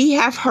 which ye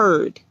have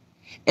heard,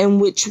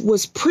 and which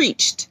was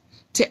preached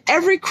to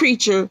every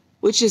creature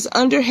which is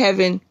under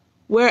heaven,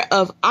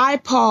 whereof I,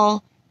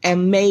 Paul,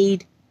 am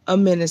made a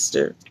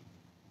minister.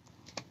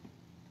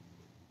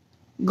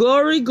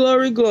 Glory,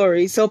 glory,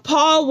 glory. So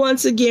Paul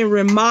once again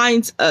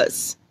reminds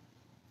us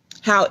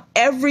how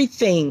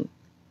everything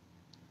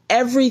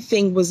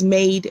was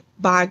made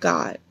by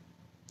God.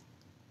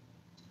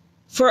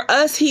 For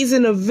us, he's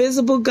an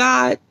invisible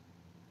God.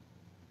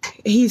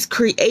 He's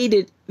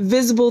created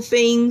visible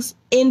things,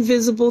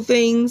 invisible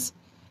things.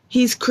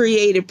 He's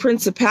created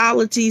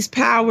principalities,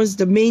 powers,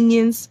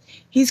 dominions.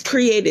 He's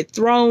created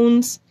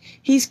thrones.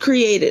 He's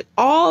created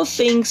all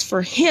things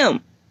for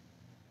him.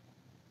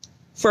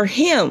 For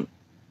him.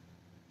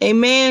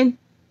 Amen.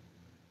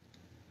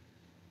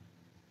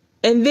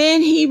 And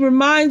then he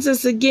reminds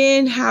us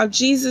again how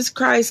Jesus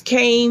Christ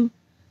came,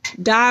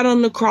 died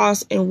on the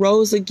cross, and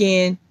rose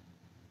again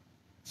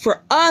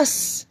for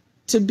us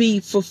to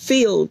be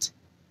fulfilled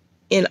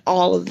in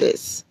all of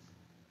this.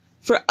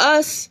 For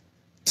us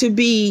to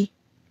be,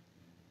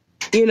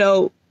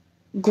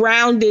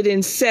 grounded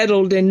and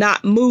settled and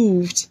not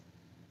moved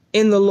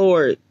in the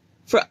Lord.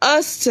 For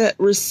us to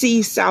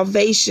receive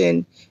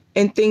salvation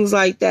and things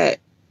like that.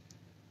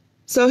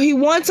 So he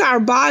wants our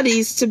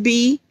bodies to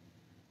be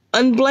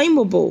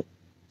unblameable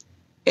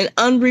and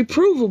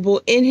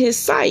unreprovable in his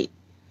sight.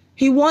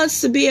 He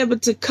wants to be able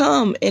to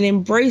come and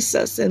embrace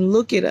us and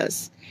look at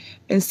us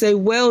and say,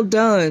 well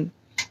done,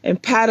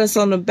 and pat us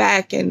on the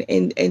back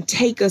and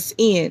take us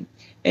in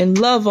and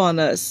love on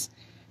us.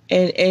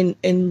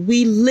 And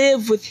we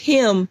live with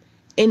him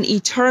in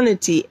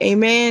eternity.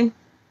 Amen.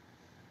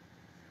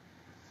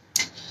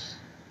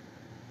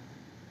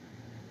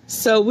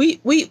 So we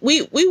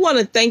want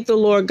to thank the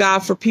Lord God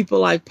for people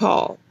like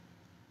Paul.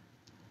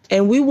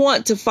 And we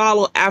want to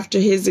follow after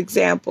his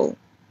example.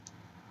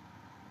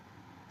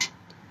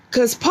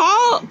 Because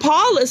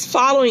Paul is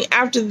following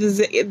after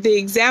the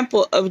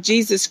example of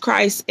Jesus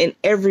Christ in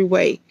every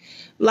way.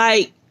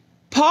 Like,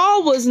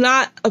 Paul was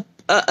not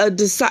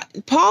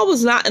Paul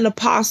was not an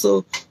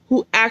apostle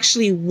who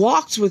actually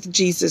walked with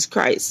Jesus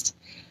Christ.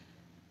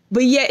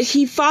 but yet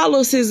he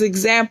follows his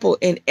example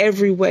in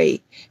every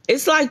way.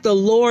 It's like the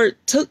Lord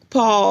took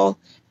Paul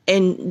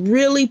and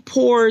really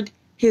poured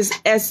his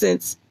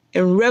essence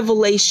and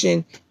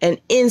revelation and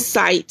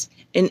insight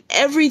and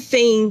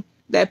everything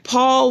that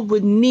Paul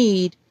would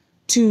need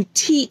to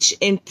teach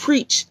and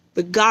preach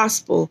the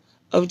gospel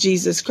of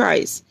Jesus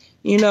Christ.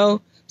 You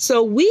know,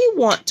 so we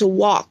want to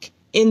walk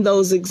in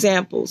those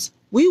examples.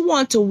 We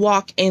want to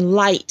walk in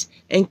light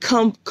and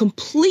come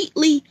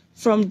completely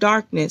from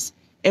darkness,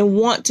 and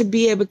want to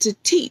be able to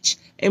teach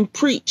and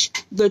preach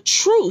the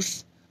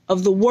truth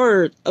of the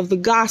word of the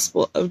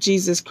gospel of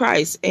Jesus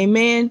Christ.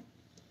 Amen.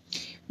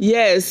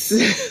 Yes.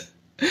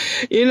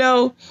 You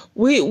know,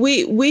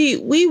 we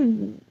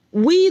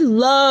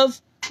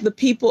love the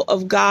people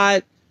of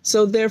God.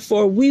 So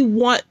therefore we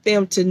want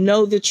them to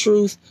know the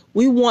truth.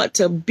 We want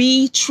to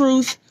be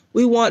truth.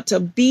 We want to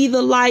be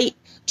the light,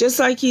 just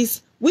like we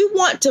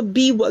want to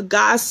be what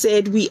God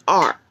said we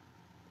are.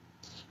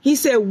 He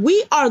said,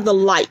 we are the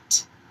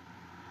light.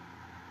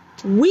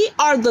 We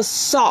are the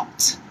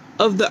salt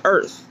of the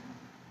earth.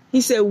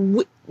 He said,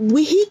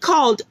 he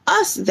called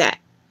us that.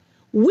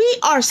 We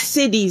are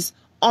cities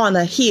on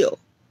a hill.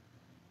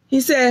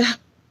 He said,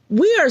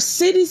 we are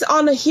cities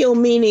on a hill,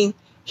 meaning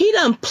he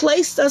done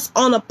placed us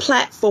on a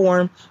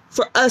platform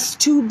for us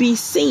to be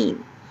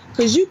seen.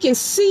 Because you can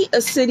see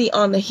a city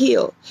on a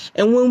hill.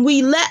 And when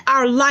we let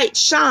our light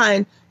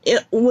shine,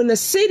 when the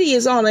city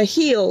is on a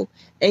hill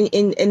and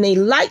they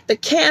light the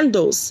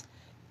candles,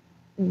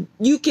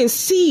 you can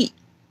see,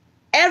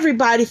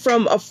 everybody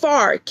from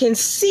afar can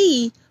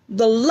see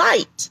the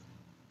light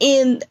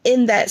in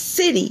that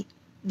city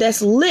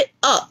that's lit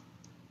up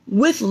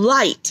with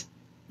light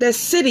that's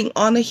sitting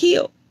on a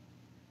hill.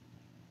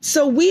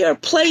 So we are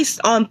placed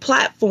on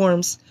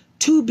platforms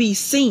to be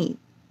seen.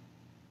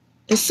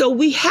 And so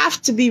we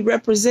have to be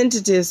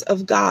representatives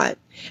of God,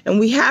 and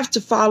we have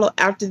to follow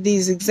after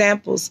these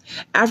examples,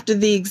 after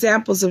the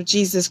examples of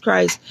Jesus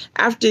Christ,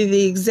 after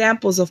the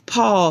examples of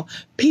Paul,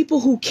 people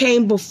who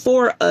came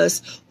before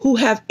us, who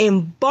have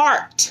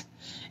embarked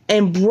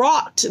and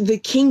brought the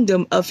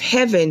kingdom of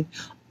heaven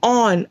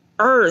on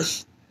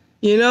earth.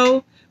 You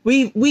know,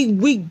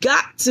 we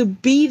got to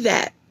be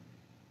that.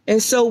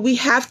 And so we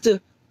have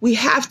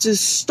to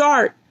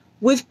start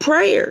with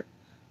prayer.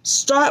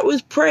 Start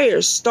with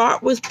prayer.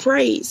 Start with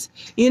praise.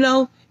 You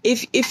know,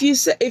 if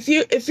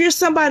you're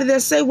somebody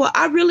that say, well,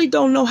 I really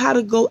don't know how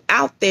to go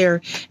out there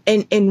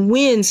and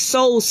win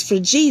souls for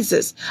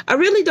Jesus. I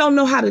really don't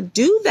know how to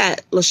do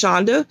that,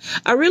 LaShonda.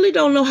 I really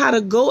don't know how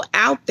to go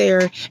out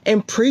there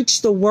and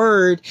preach the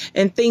word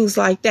and things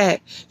like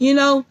that. You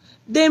know,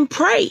 then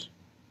pray.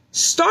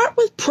 Start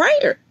with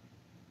prayer.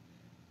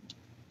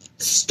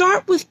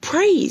 Start with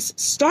praise.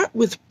 Start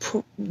with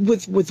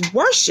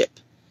worship.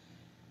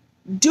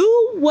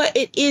 Do what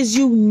it is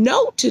you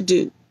know to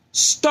do.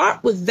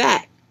 Start with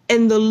that.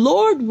 And the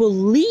Lord will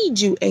lead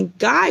you and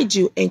guide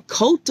you and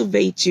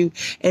cultivate you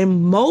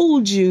and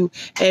mold you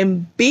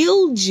and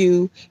build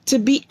you to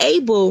be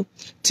able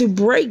to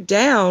break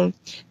down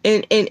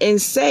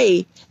and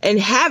say, and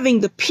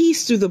having the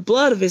peace through the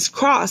blood of his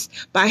cross,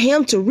 by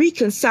him to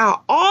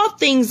reconcile all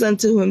things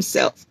unto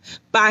himself.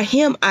 By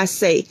him, I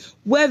say,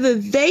 whether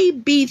they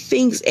be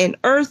things in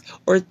earth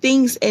or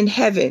things in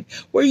heaven,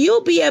 where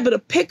you'll be able to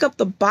pick up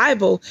the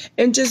Bible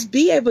and just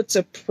be able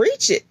to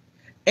preach it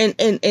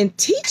and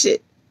teach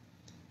it,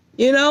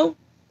 you know,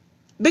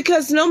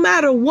 because no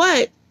matter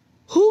what,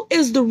 who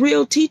is the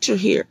real teacher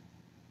here?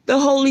 The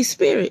Holy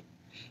Spirit.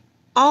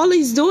 All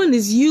he's doing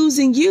is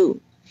using you.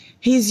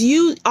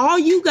 All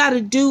you got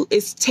to do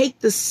is take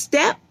the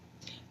step,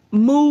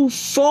 move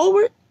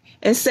forward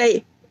and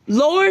say,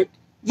 Lord,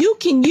 you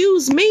can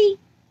use me.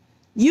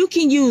 You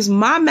can use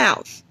my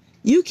mouth.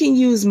 You can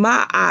use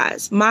my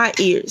eyes, my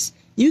ears.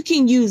 You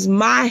can use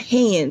my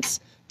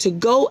hands to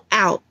go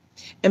out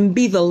and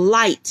be the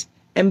light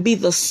and be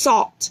the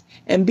salt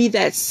and be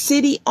that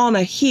city on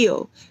a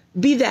hill.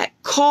 Be that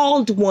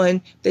called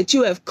one that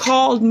you have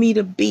called me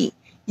to be.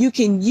 You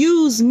can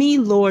use me,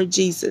 Lord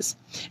Jesus.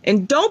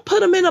 And don't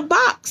put him in a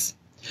box.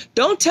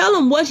 Don't tell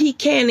him what he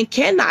can and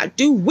cannot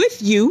do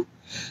with you.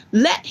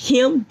 Let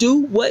him do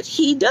what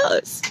he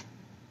does.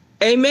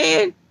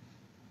 Amen.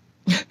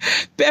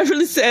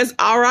 Beverly says,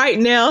 all right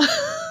now.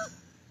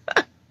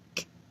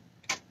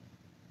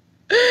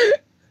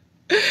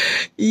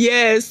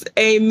 Yes.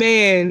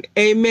 Amen.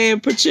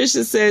 Amen.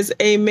 Patricia says,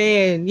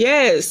 amen.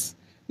 Yes.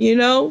 You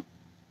know,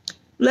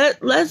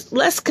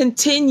 let's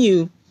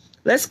continue.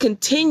 Let's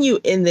continue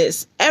in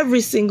this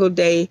every single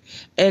day,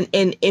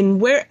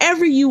 and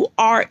wherever you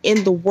are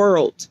in the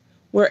world,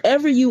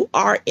 wherever you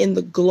are in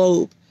the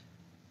globe,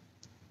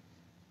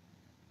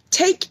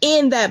 take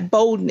in that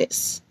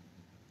boldness.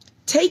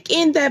 Take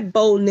in that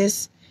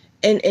boldness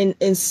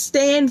and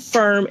stand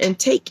firm and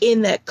take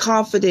in that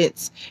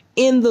confidence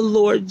in the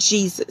Lord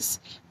Jesus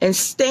and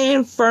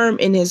stand firm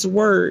in his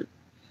word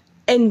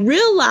and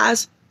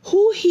realize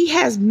who he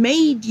has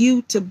made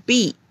you to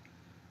be.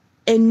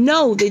 And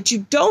know that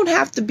you don't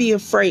have to be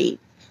afraid.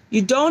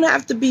 You don't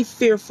have to be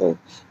fearful.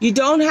 You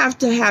don't have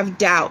to have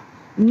doubt,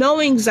 no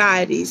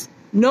anxieties,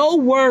 no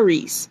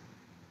worries,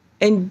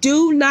 and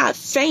do not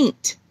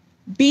faint.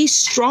 Be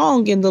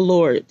strong in the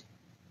Lord.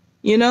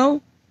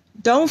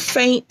 Don't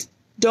faint,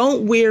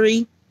 don't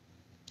weary.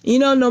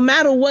 No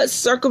matter what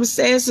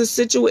circumstances,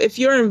 situation, if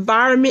your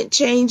environment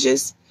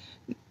changes,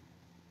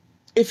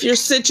 if your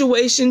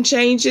situation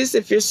changes,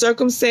 if your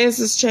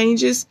circumstances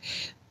changes,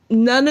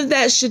 none of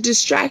that should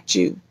distract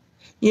you.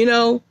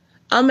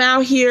 I'm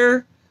out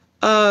here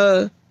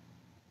on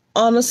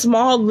a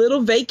small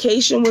little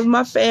vacation with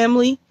my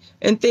family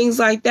and things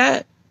like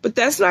that, but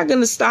that's not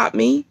going to stop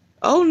me.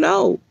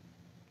 Oh,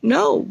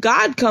 no,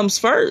 God comes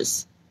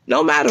first,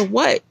 no matter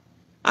what.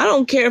 I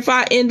don't care if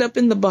I end up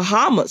in the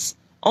Bahamas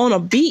on a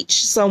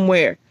beach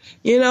somewhere,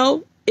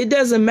 it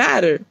doesn't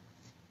matter.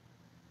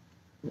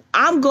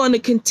 I'm going to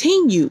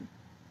continue.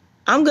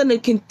 I'm going to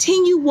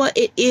continue what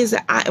it is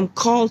that I am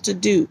called to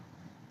do.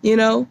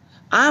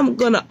 I'm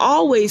going to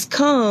always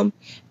come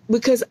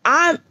because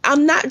I'm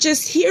not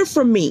just here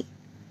for me.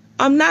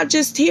 I'm not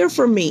just here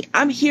for me.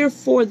 I'm here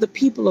for the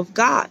people of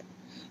God,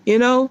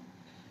 and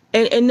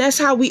that's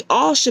how we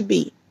all should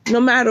be. No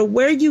matter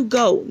where you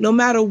go, no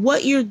matter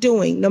what you're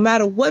doing, no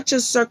matter what your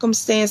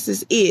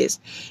circumstances is,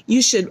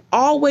 you should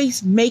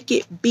always make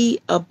it be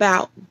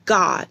about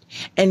God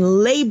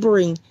and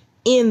laboring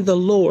in the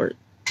Lord.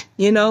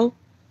 You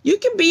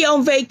can be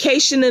on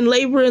vacation and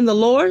labor in the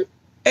Lord.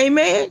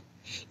 Amen.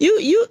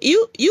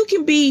 You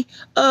can be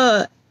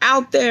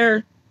out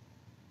there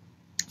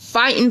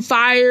fighting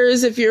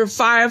fires if you're a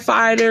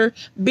firefighter,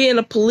 being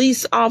a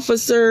police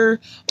officer,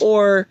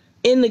 or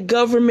in the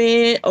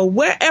government, or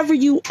wherever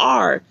you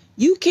are.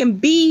 You can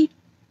be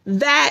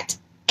that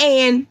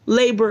and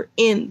labor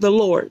in the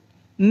Lord.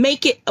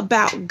 Make it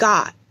about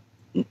God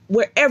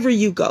wherever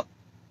you go.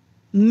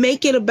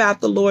 Make it about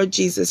the Lord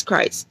Jesus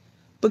Christ,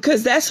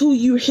 because that's who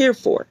you're here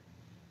for.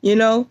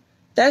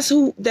 That's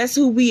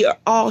who we are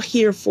all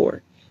here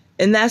for.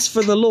 And that's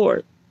for the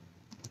Lord.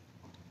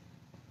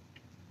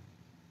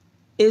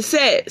 It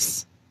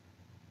says,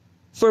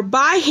 for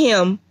by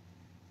him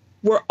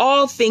were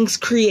all things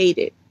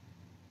created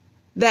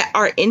that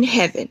are in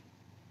heaven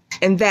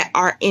and that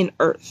are in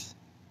earth,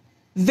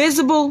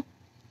 visible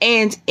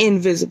and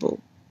invisible,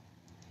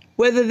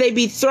 whether they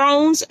be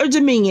thrones or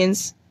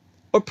dominions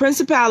or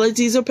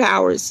principalities or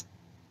powers.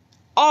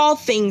 All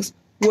things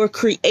were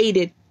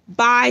created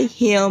by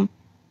him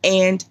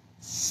and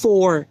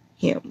for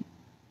him.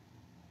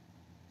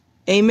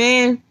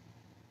 Amen.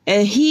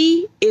 And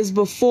he is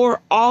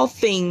before all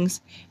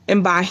things,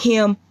 and by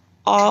him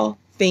all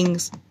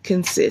things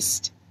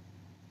consist.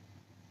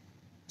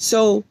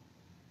 So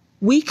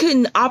we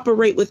couldn't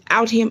operate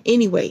without him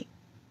anyway.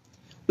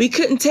 We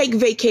couldn't take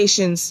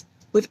vacations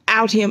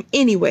without him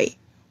anyway.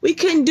 We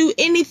couldn't do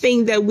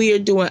anything that we are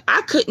doing.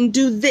 I couldn't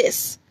do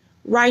this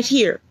right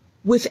here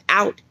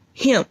without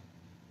him.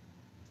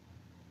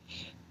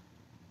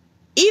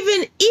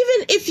 Even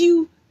if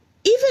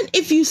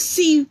you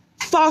see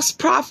false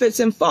prophets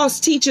and false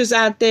teachers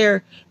out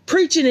there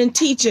preaching and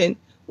teaching,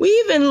 we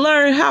even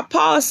learn how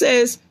Paul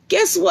says,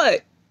 guess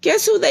what?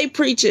 Guess who they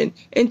preaching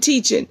and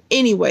teaching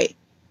anyway?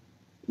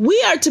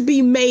 We are to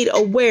be made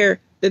aware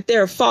that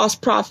there are false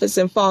prophets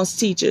and false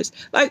teachers.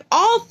 Like,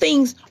 all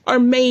things are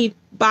made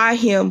by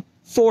him,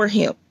 for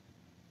him.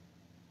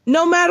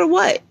 No matter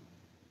what.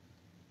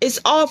 It's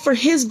all for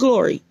his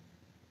glory.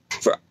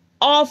 For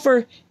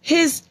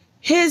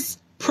his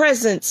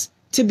presence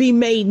to be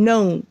made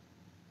known,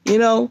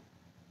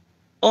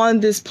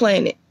 on this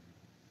planet,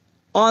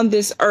 on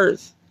this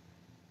earth.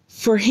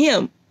 For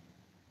him.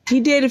 He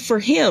did it for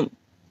him.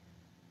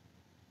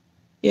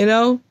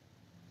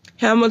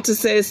 Hamilton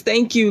says,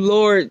 thank you,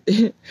 Lord.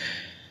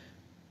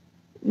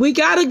 We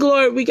gotta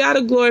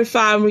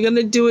glorify him. We're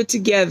gonna do it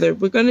together.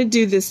 We're gonna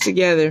do this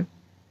together.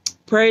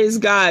 Praise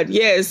God.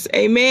 Yes.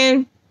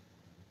 Amen.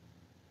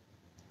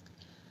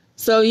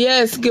 So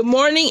yes, good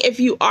morning.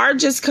 If you are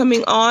just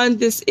coming on,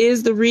 this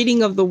is the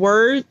reading of the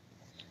word.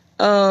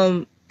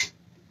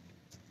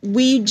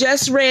 We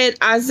just read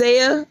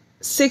Isaiah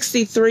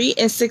 63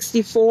 and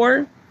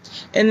 64,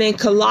 and then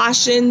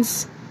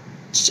Colossians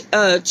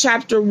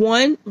chapter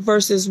 1,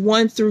 verses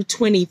 1 through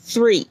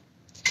 23.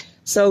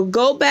 So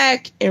go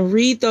back and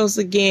read those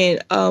again.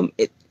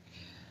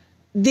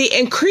 The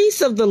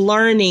increase of the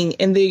learning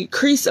and the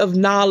increase of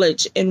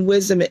knowledge and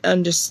wisdom and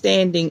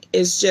understanding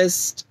is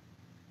just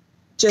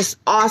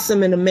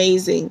awesome and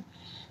amazing.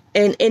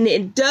 And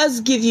it does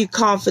give you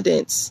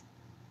confidence.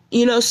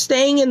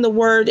 Staying in the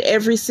word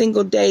every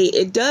single day,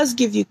 it does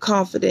give you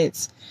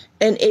confidence,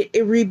 and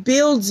it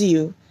rebuilds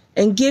you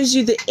and gives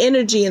you the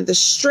energy and the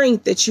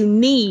strength that you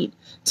need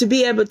to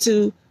be able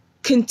to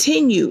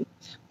continue.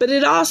 But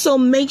it also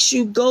makes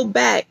you go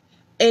back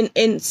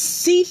and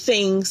see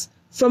things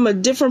from a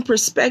different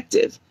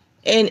perspective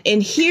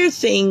and hear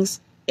things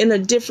in a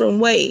different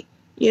way,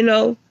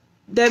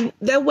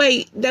 that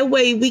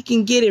way we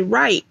can get it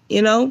right,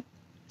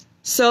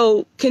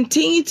 So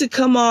continue to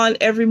come on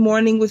every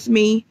morning with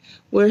me.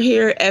 We're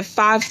here at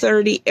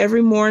 5:30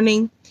 every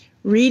morning,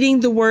 reading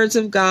the words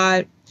of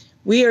God.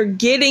 We are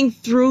getting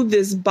through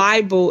this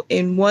Bible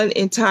in one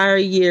entire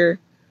year,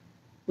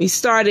 We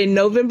started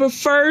November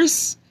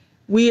 1st.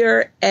 We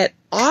are at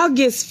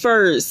August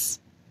 1st.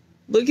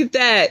 Look at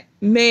that.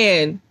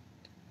 Man,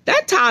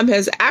 that time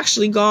has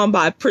actually gone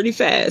by pretty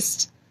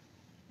fast.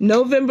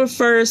 November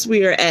 1st,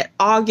 we are at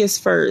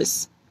August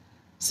 1st.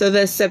 So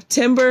that's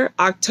September,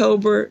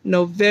 October,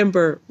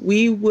 November.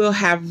 We will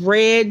have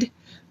read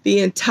the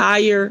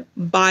entire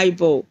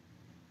Bible,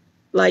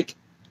 like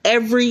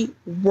every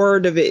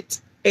word of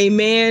it.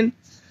 Amen.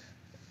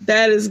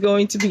 That is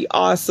going to be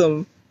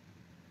awesome.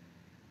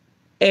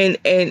 And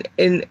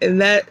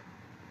that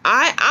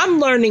I'm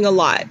learning a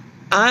lot.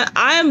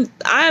 I'm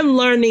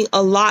learning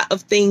a lot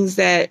of things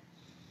that,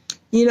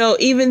 you know,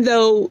 even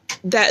though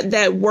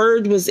that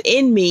word was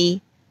in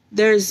me,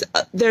 there's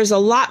a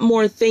lot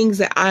more things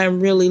that I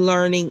am really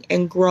learning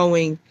and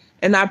growing.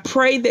 And I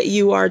pray that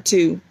you are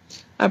too.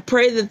 I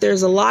pray that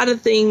there's a lot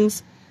of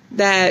things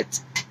that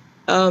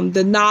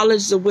the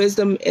knowledge, the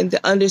wisdom, and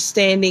the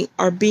understanding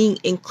are being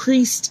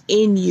increased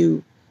in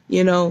you,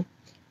 you know,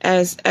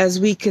 as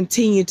we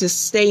continue to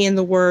stay in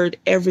the word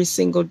every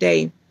single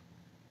day.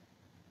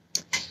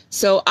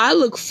 So I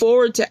look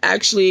forward to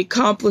actually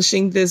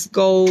accomplishing this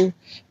goal,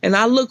 and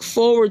I look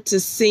forward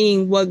to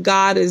seeing what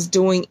God is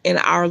doing in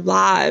our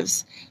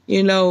lives,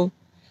 you know,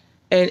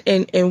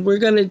 and we're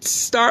going to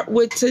start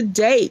with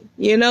today,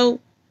 you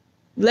know.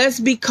 Let's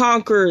be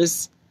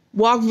conquerors,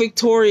 walk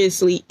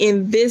victoriously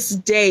in this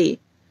day.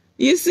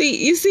 You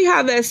see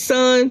how that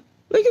sun,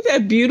 look at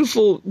that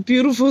beautiful,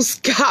 beautiful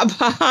sky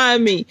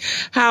behind me,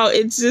 how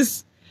it's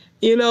just,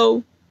 you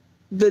know,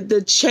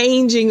 the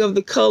changing of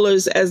the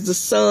colors as the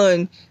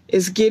sun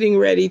is getting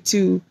ready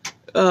to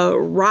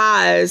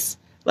rise,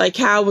 like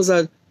how it was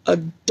a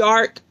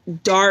dark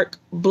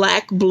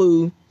black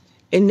blue,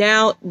 and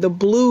now the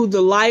blue,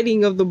 the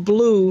lighting of the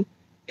blue,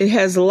 it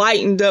has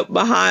lightened up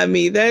behind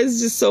me. That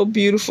is just so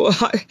beautiful.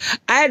 I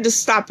had to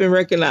stop and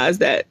recognize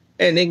that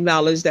and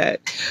acknowledge that,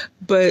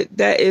 but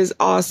that is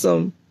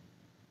awesome.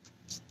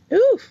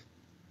 Ooh.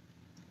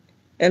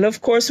 And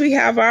of course we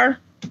have our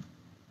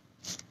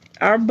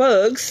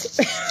bugs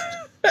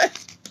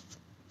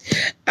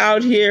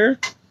out here.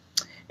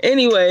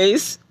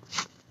 Anyways,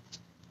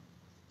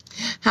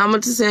 how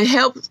much is it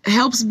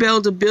helps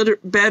build a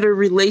better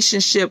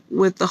relationship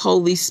with the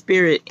Holy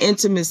Spirit,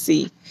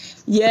 intimacy.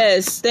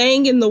 Yes,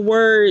 staying in the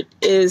word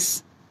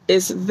is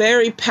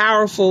very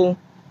powerful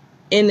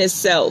in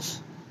itself,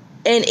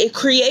 and it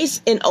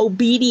creates an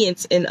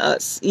obedience in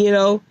us, you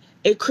know.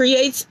 It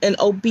creates an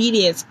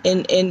obedience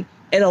and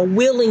a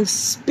willing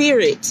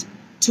spirit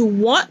to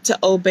want to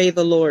obey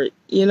the Lord,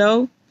 you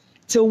know,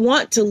 to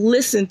want to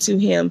listen to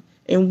him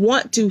and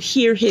want to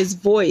hear his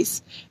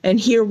voice and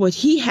hear what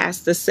he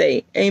has to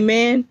say.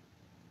 Amen.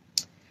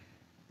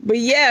 But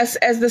yes,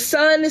 as the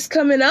sun is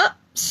coming up,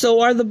 so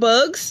are the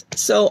bugs.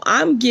 So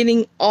I'm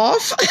getting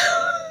off.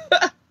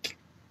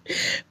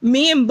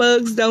 Me and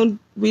bugs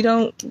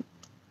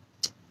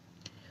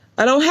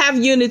I don't have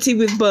unity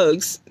with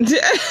bugs.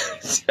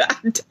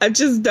 I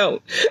just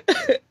don't.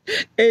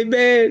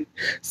 Amen.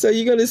 So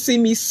you're going to see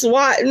me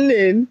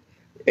swatting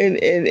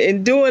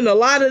and doing a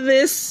lot of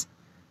this,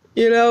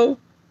 you know,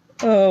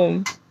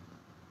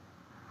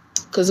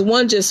 because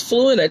one just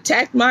flew and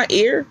attacked my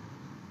ear.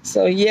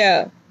 So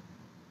yeah.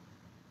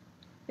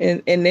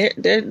 And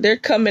they're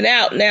coming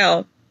out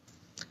now.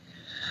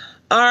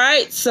 All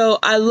right. So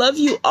I love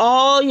you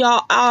all,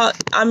 y'all.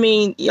 I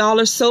mean,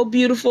 y'all are so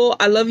beautiful.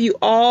 I love you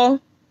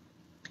all.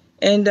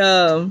 And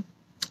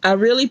I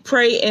really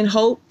pray and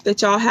hope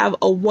that y'all have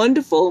a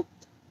wonderful,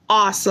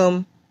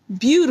 awesome,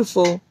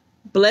 beautiful,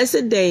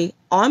 blessed day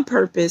on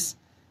purpose.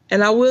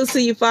 And I will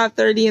see you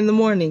 5:30 in the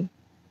morning.